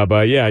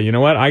 But yeah, you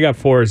know what? I got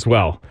 4 as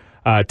well.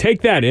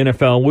 Take that,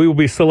 NFL. We will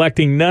be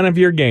selecting none of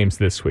your games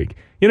this week.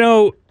 You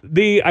know,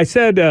 I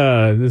said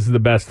this is the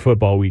best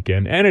football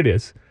weekend, and it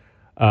is.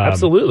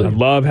 Absolutely. I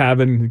love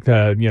having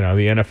the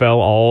NFL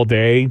all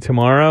day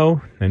tomorrow,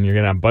 and you're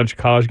gonna have a bunch of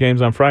college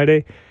games on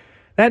Friday.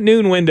 That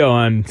noon window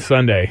on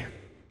Sunday.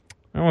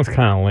 That one's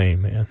kind of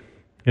lame, man.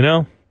 You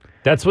know?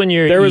 That's when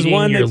you're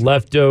eating your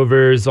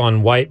leftovers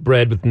on white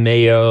bread with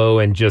mayo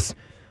and just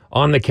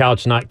on the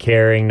couch not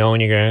caring, knowing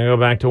you're going to go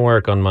back to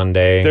work on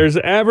Monday. There's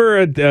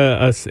ever a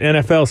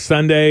NFL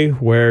Sunday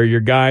where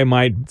your guy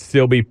might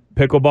still be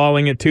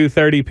pickleballing at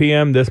 2:30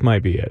 p.m., this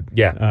might be it.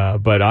 Yeah.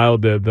 But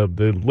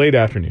the late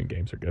afternoon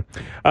games are good.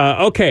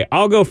 Okay,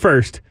 I'll go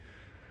first.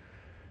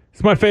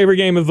 It's my favorite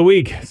game of the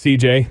week,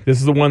 CJ. This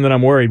is the one that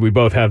I'm worried we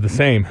both have the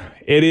same.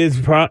 It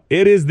is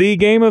the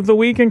game of the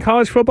week in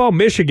college football.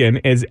 Michigan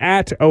is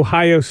at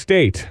Ohio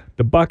State.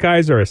 The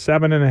Buckeyes are a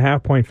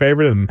 7.5-point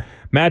favorite. A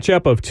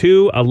matchup of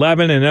 2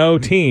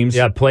 11-0 teams.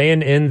 Yeah,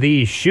 playing in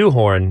the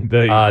shoehorn.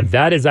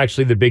 That is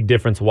actually the big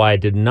difference why I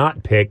did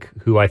not pick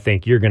who I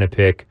think you're going to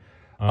pick.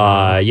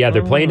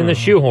 They're playing in the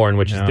shoehorn,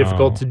 which is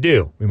difficult to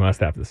do. We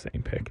must have the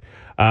same pick.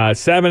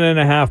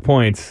 7.5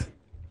 points.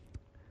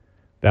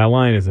 That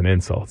line is an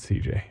insult,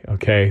 CJ,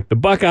 okay? The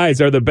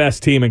Buckeyes are the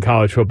best team in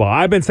college football.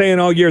 I've been saying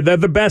all year, they're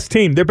the best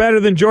team. They're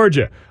better than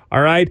Georgia, all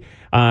right?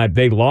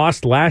 They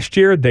lost last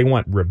year. They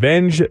want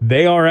revenge.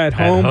 They are at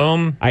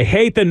home. I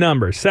hate the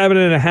number,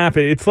 7.5.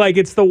 It's like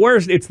it's the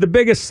worst. It's the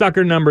biggest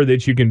sucker number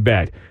that you can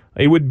bet.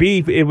 It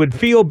would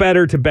feel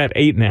better to bet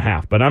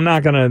 8.5, but I'm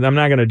not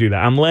gonna do that.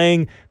 I'm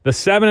laying the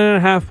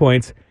 7.5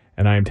 points,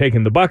 and I am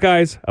taking the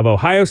Buckeyes of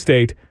Ohio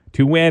State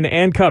to win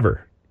and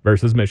cover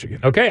versus Michigan.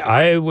 Okay,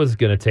 I was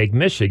going to take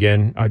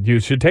Michigan. You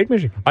should take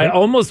Michigan. I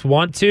almost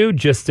want to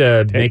just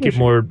to make it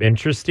more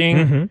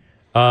interesting,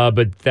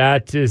 but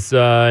that is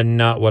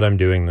not what I'm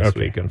doing this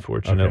week,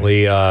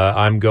 unfortunately. Okay.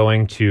 I'm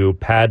going to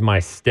pad my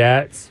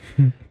stats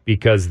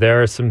because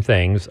there are some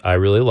things I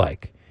really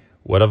like.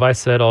 What have I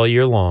said all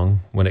year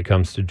long when it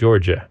comes to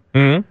Georgia?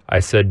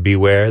 I said,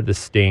 beware the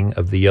sting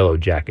of the Yellow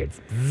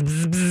Jackets.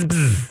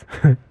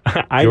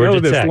 I know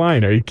this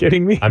line. Are you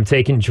kidding me? I'm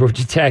taking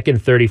Georgia Tech in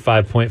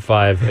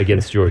 35.5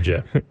 against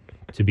Georgia.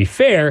 To be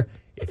fair,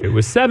 if it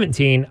was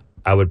 17,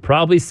 I would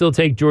probably still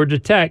take Georgia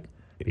Tech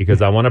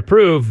because I want to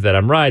prove that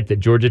I'm right,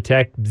 that Georgia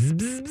Tech,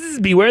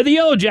 beware the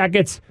Yellow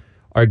Jackets,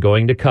 are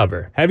going to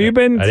cover. Have you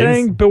been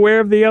saying beware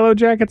of the Yellow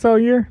Jackets all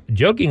year?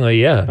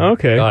 Jokingly, yeah.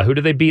 Okay. Who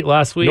did they beat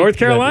last week? North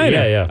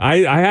Carolina. Yeah.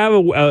 I have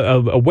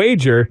a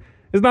wager.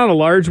 It's not a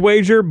large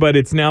wager, but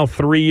it's now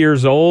 3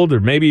 years old or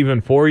maybe even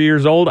 4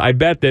 years old. I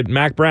bet that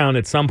Mac Brown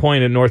at some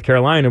point in North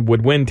Carolina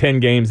would win 10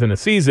 games in a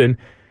season.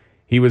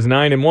 He was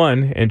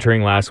 9-1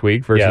 entering last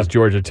week versus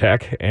Georgia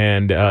Tech,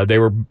 and they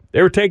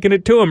were taking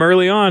it to him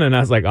early on, and I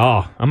was like,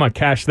 oh, I'm going to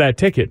cash that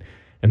ticket.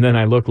 And then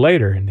I looked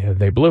later, and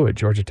they blew it.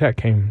 Georgia Tech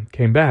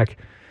came back.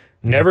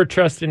 Never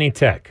trust any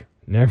tech.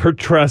 Never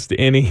trust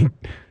any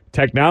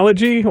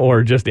technology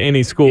or just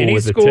any school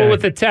with a tech. Any school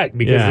with a tech,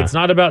 because it's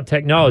not about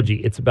technology.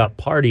 It's about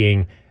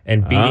partying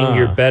and beating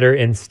your better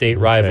in-state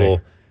rival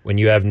when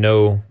you have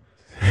no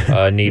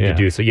need to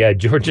do so. Yeah,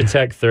 Georgia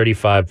Tech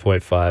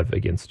 35.5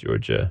 against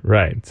Georgia.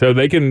 Right. So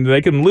they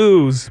can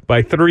lose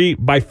by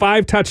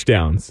 5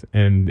 touchdowns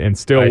and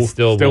still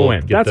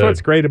win. That's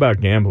what's great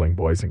about gambling,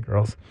 boys and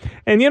girls.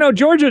 And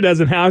Georgia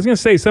doesn't have. I was going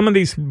to say some of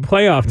these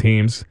playoff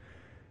teams,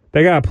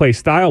 they got to play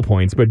style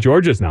points, but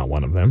Georgia's not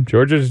one of them.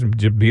 Georgia's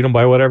beat them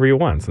by whatever you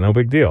want. It's no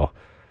big deal.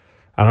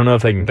 I don't know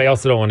if they can. They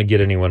also don't want to get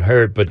anyone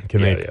hurt, but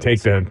can they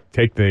take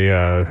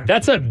the?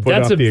 That's a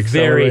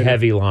very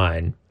heavy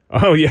line.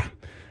 Oh yeah.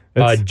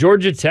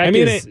 Georgia Tech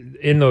is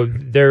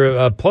in they're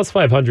a plus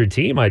 500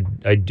 team. I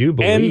do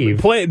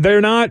believe. And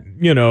they're not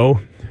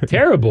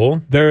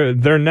terrible.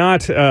 They're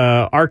not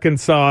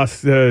Arkansas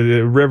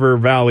River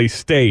Valley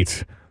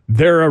State.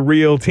 They're a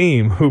real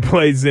team who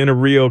plays in a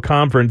real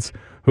conference,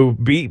 who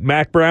beat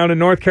Mac Brown in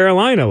North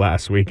Carolina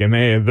last week, and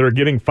they're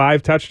getting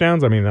 5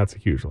 touchdowns. I mean, that's a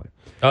huge line.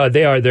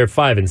 They're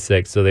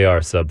 5-6, so they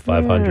are sub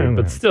 500.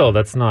 But still,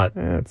 that's not.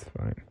 That's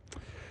fine.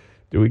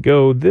 Do we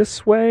go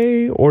this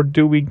way or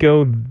do we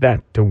go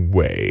that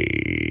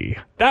way?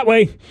 That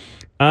way.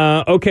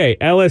 Okay,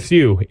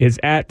 LSU is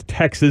at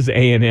Texas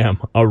A&M,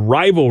 a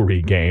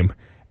rivalry game.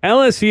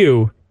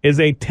 LSU is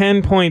a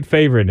 10-point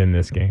favorite in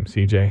this game,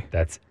 CJ.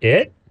 That's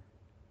it?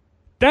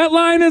 That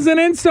line is an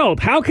insult.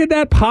 How could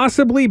that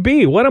possibly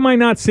be? What am I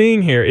not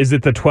seeing here? Is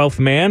it the 12th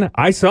man?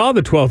 I saw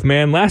the 12th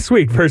man last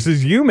week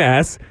versus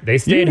UMass. They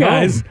stayed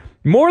home.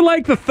 More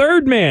like the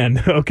 3rd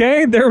man,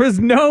 okay? There was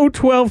no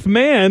 12th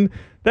man.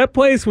 That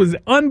place was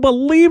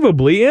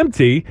unbelievably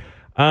empty.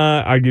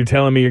 Are you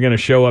telling me you're going to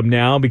show up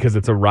now because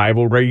it's a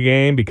rivalry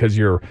game, because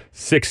your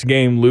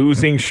 6-game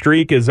losing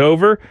streak is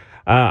over?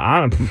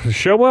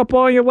 Show up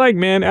all you like,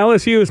 man.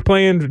 LSU is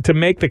playing to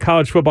make the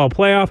college football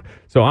playoff,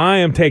 so I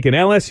am taking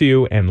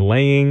LSU and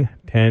laying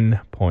 10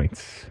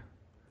 points.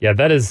 Yeah,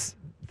 that's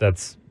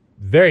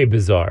very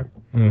bizarre.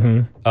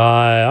 Mm-hmm. All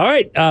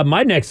right,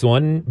 my next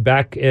one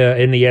back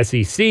in the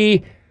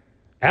SEC.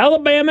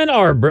 Alabama and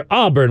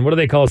Auburn. What do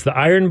they call us? The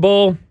Iron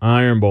Bowl?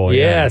 Iron Bowl,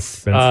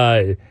 yes.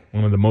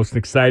 One of the most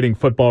exciting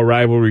football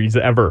rivalries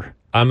ever.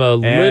 I'm a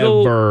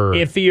little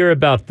iffier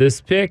about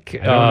this pick.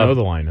 I don't know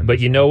the line. But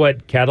you know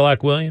what?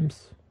 Cadillac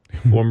Williams,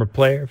 former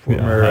player,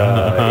 former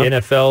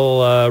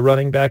NFL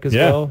running back as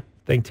well.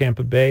 I think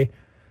Tampa Bay.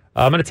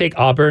 I'm going to take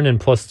Auburn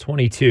and plus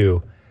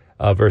 22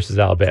 versus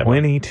Alabama.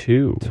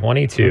 22.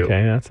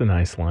 Okay, that's a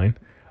nice line.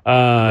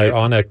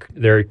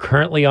 They're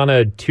currently on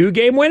a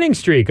 2-game winning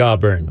streak,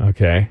 Auburn.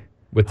 Okay.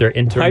 With their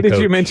interim Why did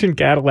coach. you mention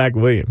Cadillac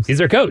Williams? He's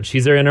their coach.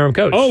 He's their interim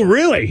coach. Oh,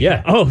 really?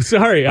 Yeah. Oh,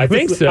 sorry. I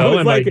think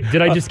so.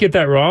 Did I just get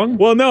that wrong?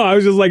 Well, no. I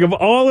was just like, of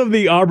all of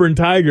the Auburn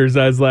Tigers,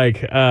 I was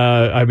like,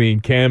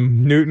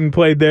 Cam Newton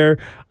played there.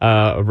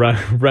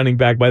 Running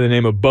back by the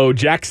name of Bo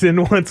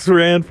Jackson once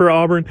ran for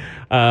Auburn.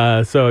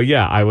 So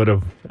yeah, I would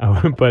have.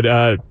 But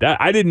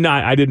I did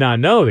not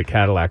know that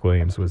Cadillac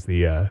Williams was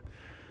the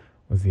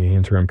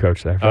interim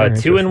coach there.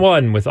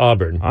 2-1 with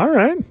Auburn. All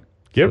right.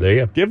 There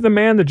you go. Give the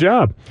man the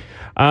job.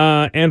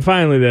 And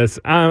finally this.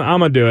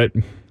 I'm going to do it.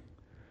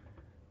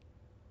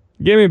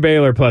 Give me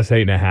Baylor plus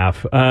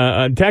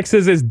 8.5.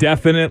 Texas is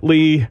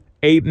definitely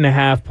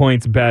 8.5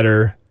 points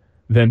better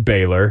than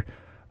Baylor.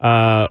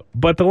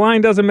 But the line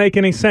doesn't make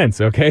any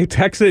sense, okay?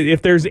 Texas,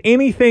 if there's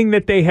anything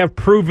that they have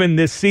proven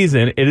this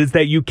season, it is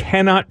that you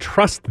cannot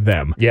trust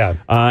them. Yeah.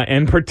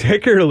 And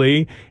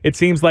particularly, it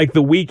seems like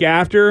the week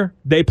after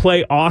they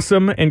play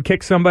awesome and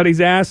kick somebody's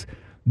ass,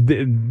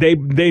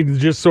 they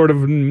just sort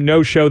of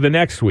no-show the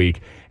next week.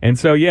 And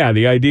so, yeah,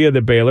 the idea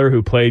that Baylor,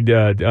 who played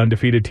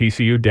undefeated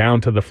TCU down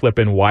to the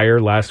flipping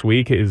wire last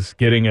week, is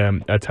getting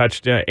a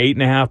touchdown,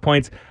 8.5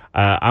 points.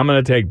 I'm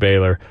going to take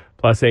Baylor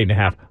plus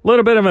 8.5. A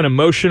little bit of an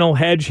emotional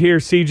hedge here,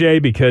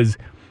 CJ, because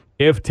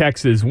if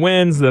Texas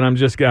wins, then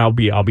I'll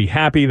be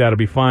happy. That'll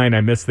be fine.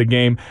 I missed the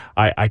game.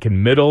 I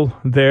can middle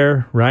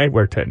there, right?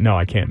 No,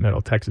 I can't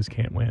middle. Texas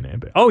can't win.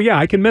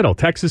 I can middle.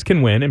 Texas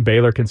can win and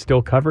Baylor can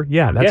still cover.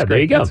 Yeah, that's great. There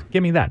you go.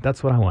 Give me that.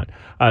 That's what I want.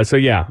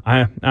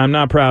 I'm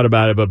not proud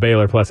about it, but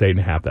Baylor plus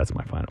 8.5. That's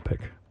my final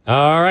pick.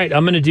 All right,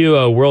 I'm going to do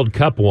a World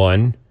Cup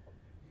one.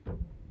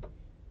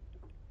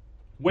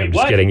 Wait, I'm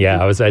just kidding.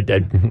 Yeah, I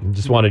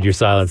just wanted your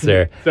silence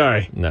there.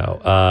 Sorry. No.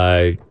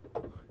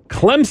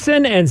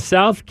 Clemson and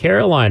South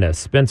Carolina.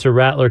 Spencer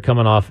Rattler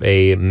coming off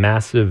a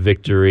massive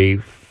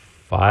victory.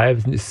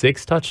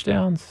 6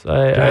 touchdowns,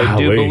 I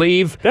do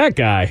believe. That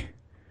guy.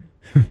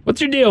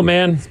 What's your deal,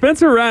 man?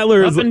 Spencer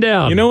Rattler is up and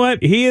down. You know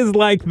what? He is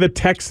like the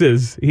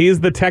Texas. He is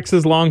the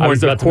Texas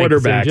Longhorns of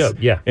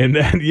quarterbacks. Yeah. And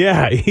then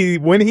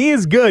when he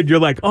is good, you're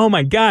like, oh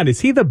my God, is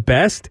he the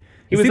best?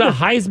 He was a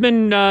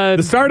Heisman.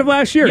 The start of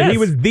last year, yes. he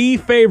was the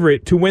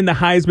favorite to win the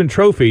Heisman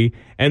Trophy,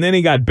 and then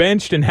he got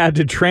benched and had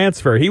to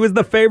transfer. He was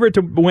the favorite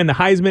to win the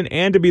Heisman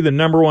and to be the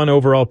number 1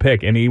 overall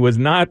pick, and he was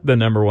not the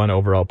number 1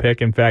 overall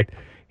pick. In fact,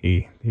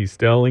 he's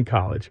still in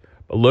college,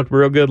 but looked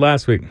real good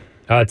last week.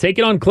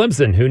 Taking on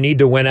Clemson, who need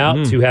to win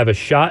out to have a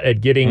shot at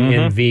getting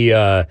in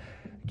the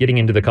getting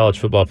into the college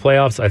football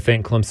playoffs. I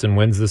think Clemson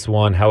wins this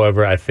one.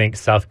 However, I think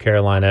South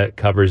Carolina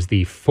covers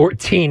the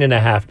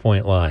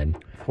 14.5-point line.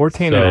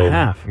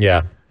 14.5.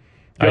 Yeah.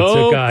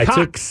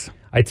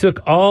 I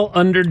took all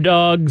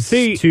underdogs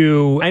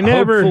to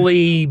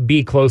hopefully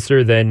be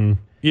closer than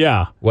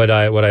what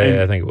I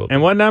think it will be.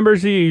 And what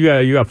numbers you got?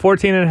 You got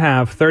 14.5,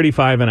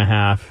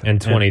 35.5,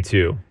 and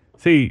 22.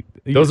 See,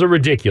 those are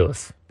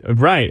ridiculous.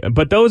 Right.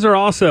 But those are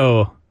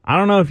also, I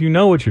don't know if you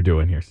know what you're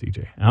doing here,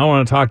 CJ. I don't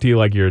want to talk to you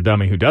like you're a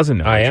dummy who doesn't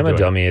know. I am a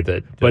dummy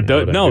that. But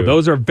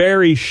those are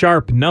very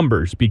sharp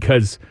numbers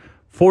because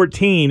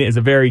 14 is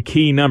a very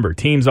key number.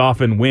 Teams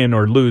often win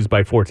or lose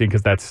by 14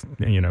 because that's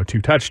 2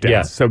 touchdowns.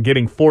 Yeah. So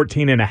getting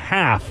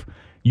 14.5,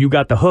 you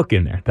got the hook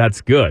in there.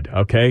 That's good.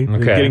 Okay.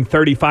 Getting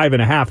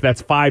 35.5,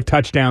 that's 5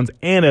 touchdowns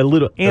and a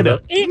little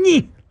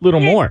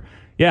more.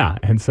 Yeah.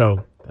 And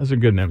so those are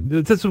good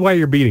numbers. This is why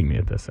you're beating me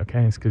at this.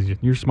 Okay. It's because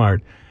you're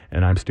smart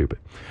and I'm stupid.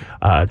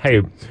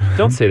 Hey,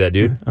 don't say that,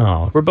 dude.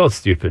 Oh, we're both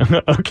stupid.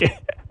 Okay.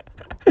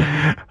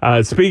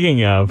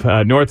 Speaking of,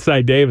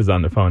 Northside Dave is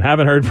on the phone.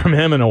 Haven't heard from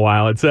him in a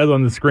while. It says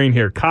on the screen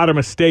here, caught a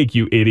mistake,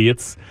 you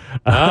idiots.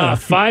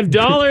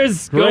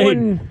 $5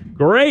 going.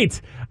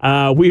 Great.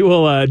 We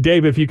will,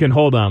 Dave, if you can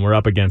hold on, we're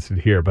up against it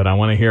here, but I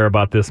want to hear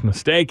about this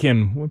mistake,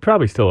 and we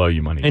probably still owe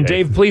you money. And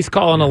Dave, please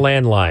call on a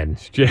landline.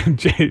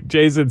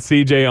 Jason,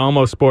 CJ,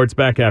 Almost Sports,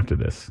 back after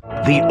this.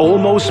 The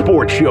Almost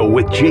Sports Show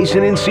with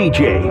Jason and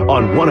CJ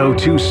on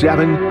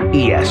 102.7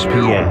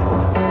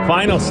 ESPN.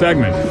 Final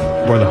segment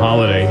for the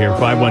holiday here,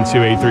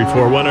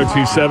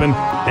 512-834-1027.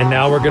 And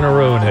now we're going to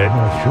ruin it.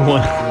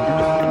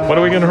 What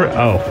are we going to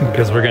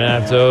because we're going to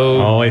have to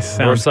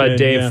Northside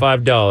Dave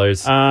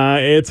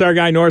 $5. It's our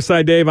guy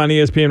Northside Dave on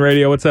ESPN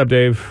Radio. What's up,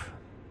 Dave?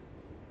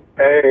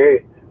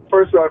 Hey,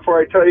 first of all,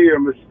 before I tell you your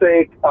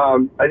mistake,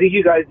 I think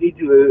you guys need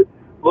to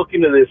look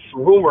into this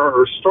rumor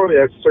or story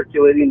that's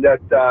circulating that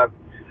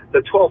the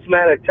 12th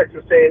man at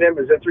Texas A&M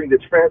is entering the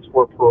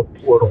transfer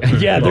portal.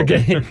 Yeah, they're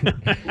getting.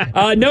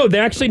 No,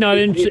 they're actually not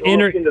into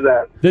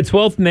that. The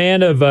 12th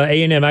man of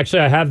A&M.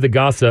 Actually, I have the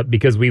gossip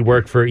because we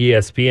work for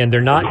ESPN.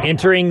 They're not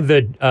entering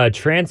the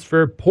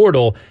transfer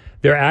portal.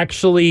 They're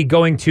actually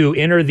going to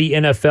enter the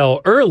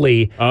NFL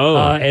early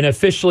and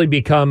officially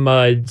become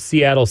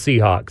Seattle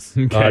Seahawks.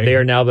 Okay. They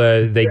are now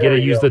they get to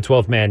use the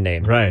 12th man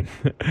name. Right.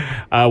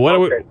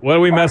 What do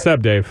we mess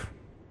up, Dave?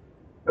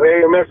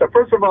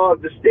 First of all,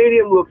 the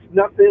stadium looks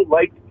nothing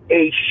like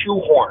a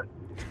shoehorn.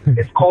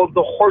 It's called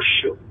the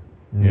Horseshoe.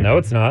 No,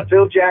 it's not.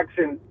 Phil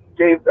Jackson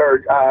gave,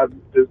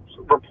 the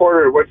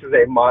reporter, what's his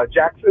name,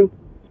 Jackson,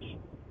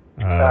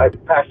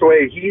 passed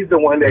away. He's the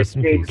one that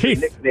gave the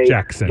nickname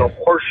Jackson. The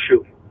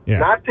Horseshoe,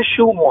 not the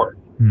shoehorn.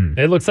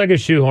 It looks like a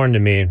shoehorn to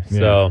me.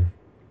 So,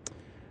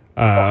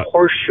 a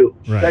horseshoe.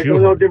 Right.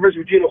 There's no difference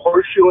between a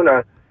horseshoe and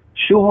a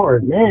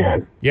shoehorn,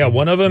 man. Yeah,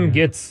 one of them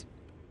gets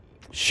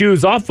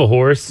shoes off a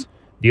horse.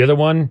 The other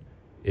one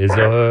is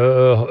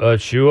a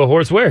shoe a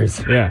horse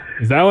wears. Yeah,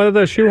 is that what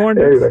the shoehorn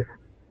is? Anyway.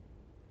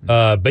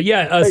 But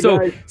yeah, Hey so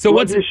guys,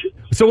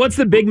 what's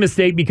the big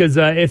mistake? Because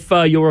if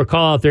you'll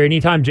recall out there,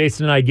 anytime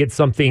Jason and I get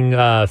something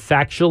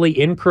factually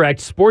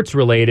incorrect, sports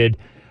related,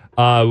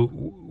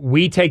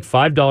 we take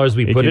 $5,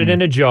 we put it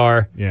in a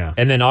jar,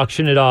 and then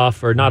auction it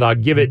off, or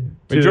not, give it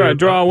to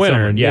draw a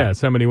winner, someone, and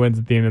somebody wins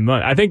at the end of the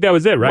month. I think that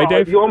was it, right,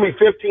 Dave? You owe me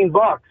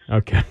 $15.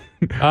 Okay.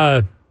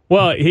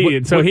 Well,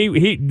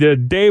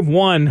 Dave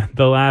won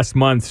the last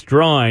month's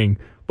drawing,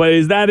 but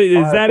is that it?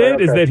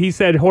 Okay. Is that he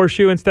said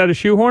horseshoe instead of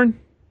shoehorn,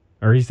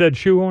 or he said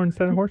shoehorn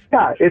instead of horseshoe?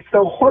 Yeah, it's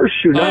the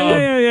horseshoe.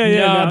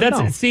 Yeah.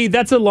 No,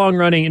 that's a long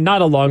running,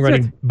 not a long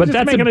running, but just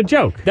that's making a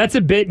joke. That's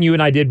a bit you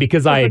and I did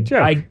because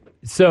joke.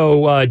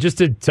 Just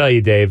to tell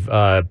you, Dave,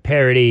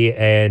 parody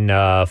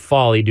and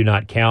folly do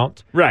not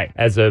count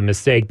as a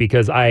mistake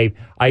because I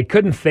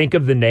couldn't think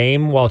of the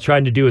name while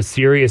trying to do a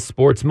serious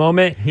sports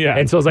moment. Yeah.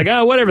 And so I was like,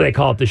 whatever they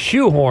call it, the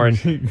shoehorn.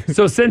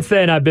 So since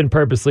then, I've been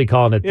purposely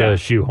calling it the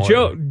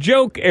shoehorn.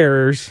 Joke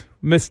errors,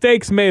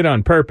 mistakes made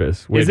on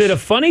purpose. Is it a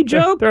funny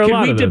joke? There are a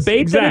lot Can we of those.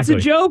 debate that it's a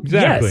joke?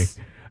 Exactly. Yes.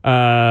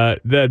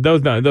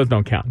 Those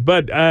don't count.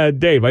 But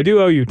Dave, I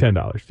do owe you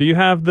 $10. Do you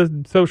have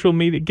the social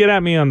media? Get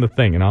at me on the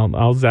thing, and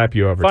I'll zap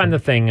you over. Find the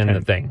thing and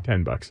the thing.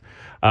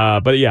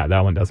 $10. But yeah,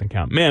 that one doesn't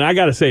count. Man, I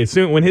gotta say,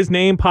 soon when his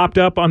name popped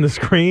up on the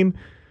screen,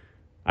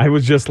 I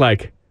was just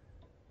like,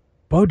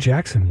 Bo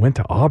Jackson went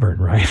to Auburn,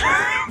 right?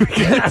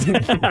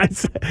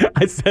 Because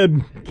I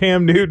said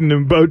Cam Newton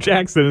and Bo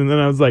Jackson, and then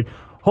I was like,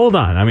 hold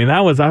on. I mean,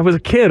 I was a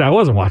kid. I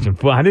wasn't watching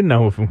football. I didn't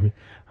know if.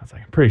 I was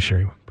like, I'm pretty sure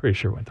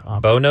he went to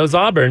Auburn. Bo knows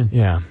Auburn.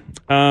 Yeah.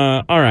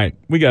 All right,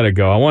 we got to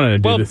go. I wanted to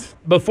do this.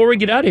 Before we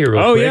get out of here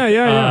real quick.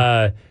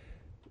 Yeah.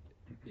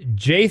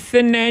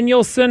 Jathan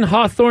Danielson,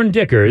 Hawthorne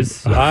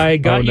Dickers. I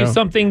got you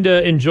something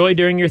to enjoy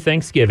during your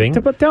Thanksgiving.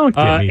 But don't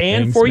give me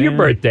and things, for your man.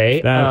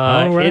 birthday.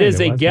 Right, it is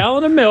a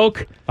gallon of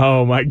milk.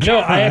 Oh, my God.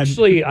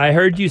 No, I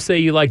heard you say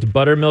you liked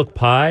buttermilk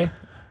pie.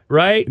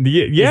 Right?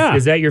 Yeah.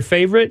 Is that your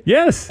favorite?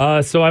 Yes.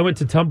 So I went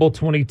to Tumble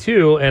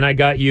 22 and I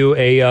got you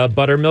a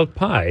buttermilk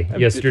pie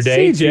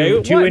yesterday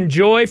CJ, to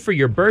enjoy for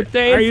your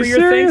birthday and for your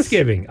serious?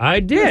 Thanksgiving. I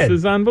did. This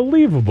is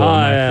unbelievable,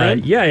 my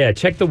friend. Yeah.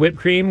 Check the whipped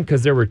cream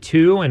because there were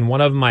 2 and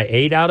one of them I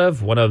ate out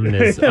of. One of them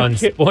is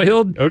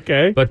unspoiled.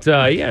 Okay. But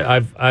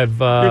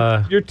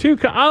I've You're too.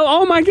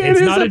 Oh my God!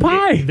 It is a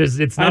pie.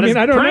 It's not.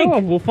 I don't prank. know.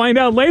 We'll find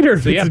out later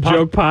if it's a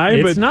joke pie.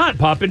 It's but not.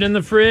 Pop it in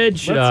the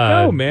fridge. Let's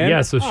go, man.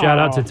 Yeah. So shout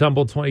out to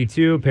Tumble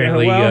 22.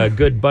 Apparently,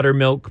 good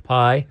buttermilk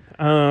pie.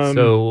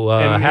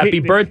 Happy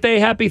birthday,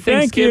 happy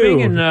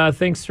Thanksgiving, and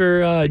thanks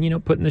for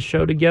putting the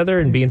show together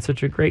and being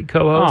such a great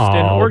co-host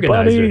and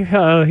organizer.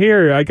 Buddy,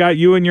 here I got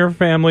you and your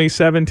family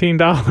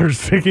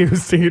 $17 to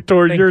use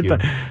toward your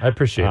thing. I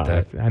appreciate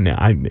that. I know.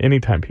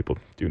 Anytime people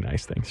do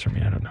nice things for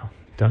me, I don't know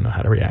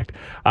how to react.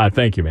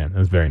 Thank you, man. That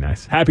was very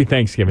nice. Happy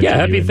Thanksgiving. Yeah, to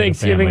happy you and your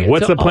Thanksgiving. family.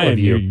 What's to the plan? all of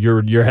you.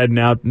 You're heading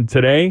out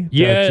today?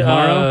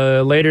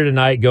 Tomorrow? Later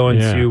tonight, going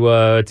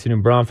to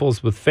New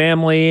Braunfels with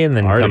family, and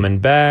then coming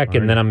back,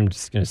 and then I'm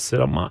just gonna sit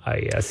on my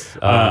IS.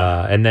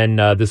 And then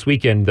this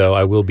weekend, though,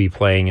 I will be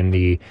playing in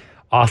the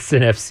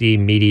Austin FC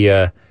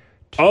Media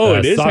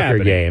soccer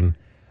game.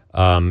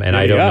 And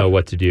I don't know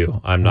what to do.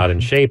 I'm not in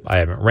shape. I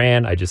haven't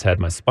ran. I just had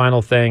my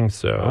spinal thing.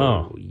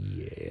 So,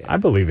 yeah. I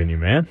believe in you,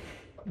 man.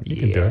 You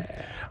can do it.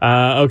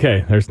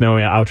 Okay, there's no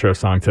outro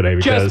song today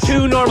because Just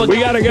 2 normal. we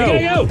gotta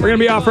go. We're gonna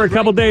be off for a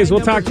couple days.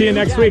 We'll talk to you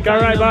next week. All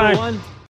right, bye.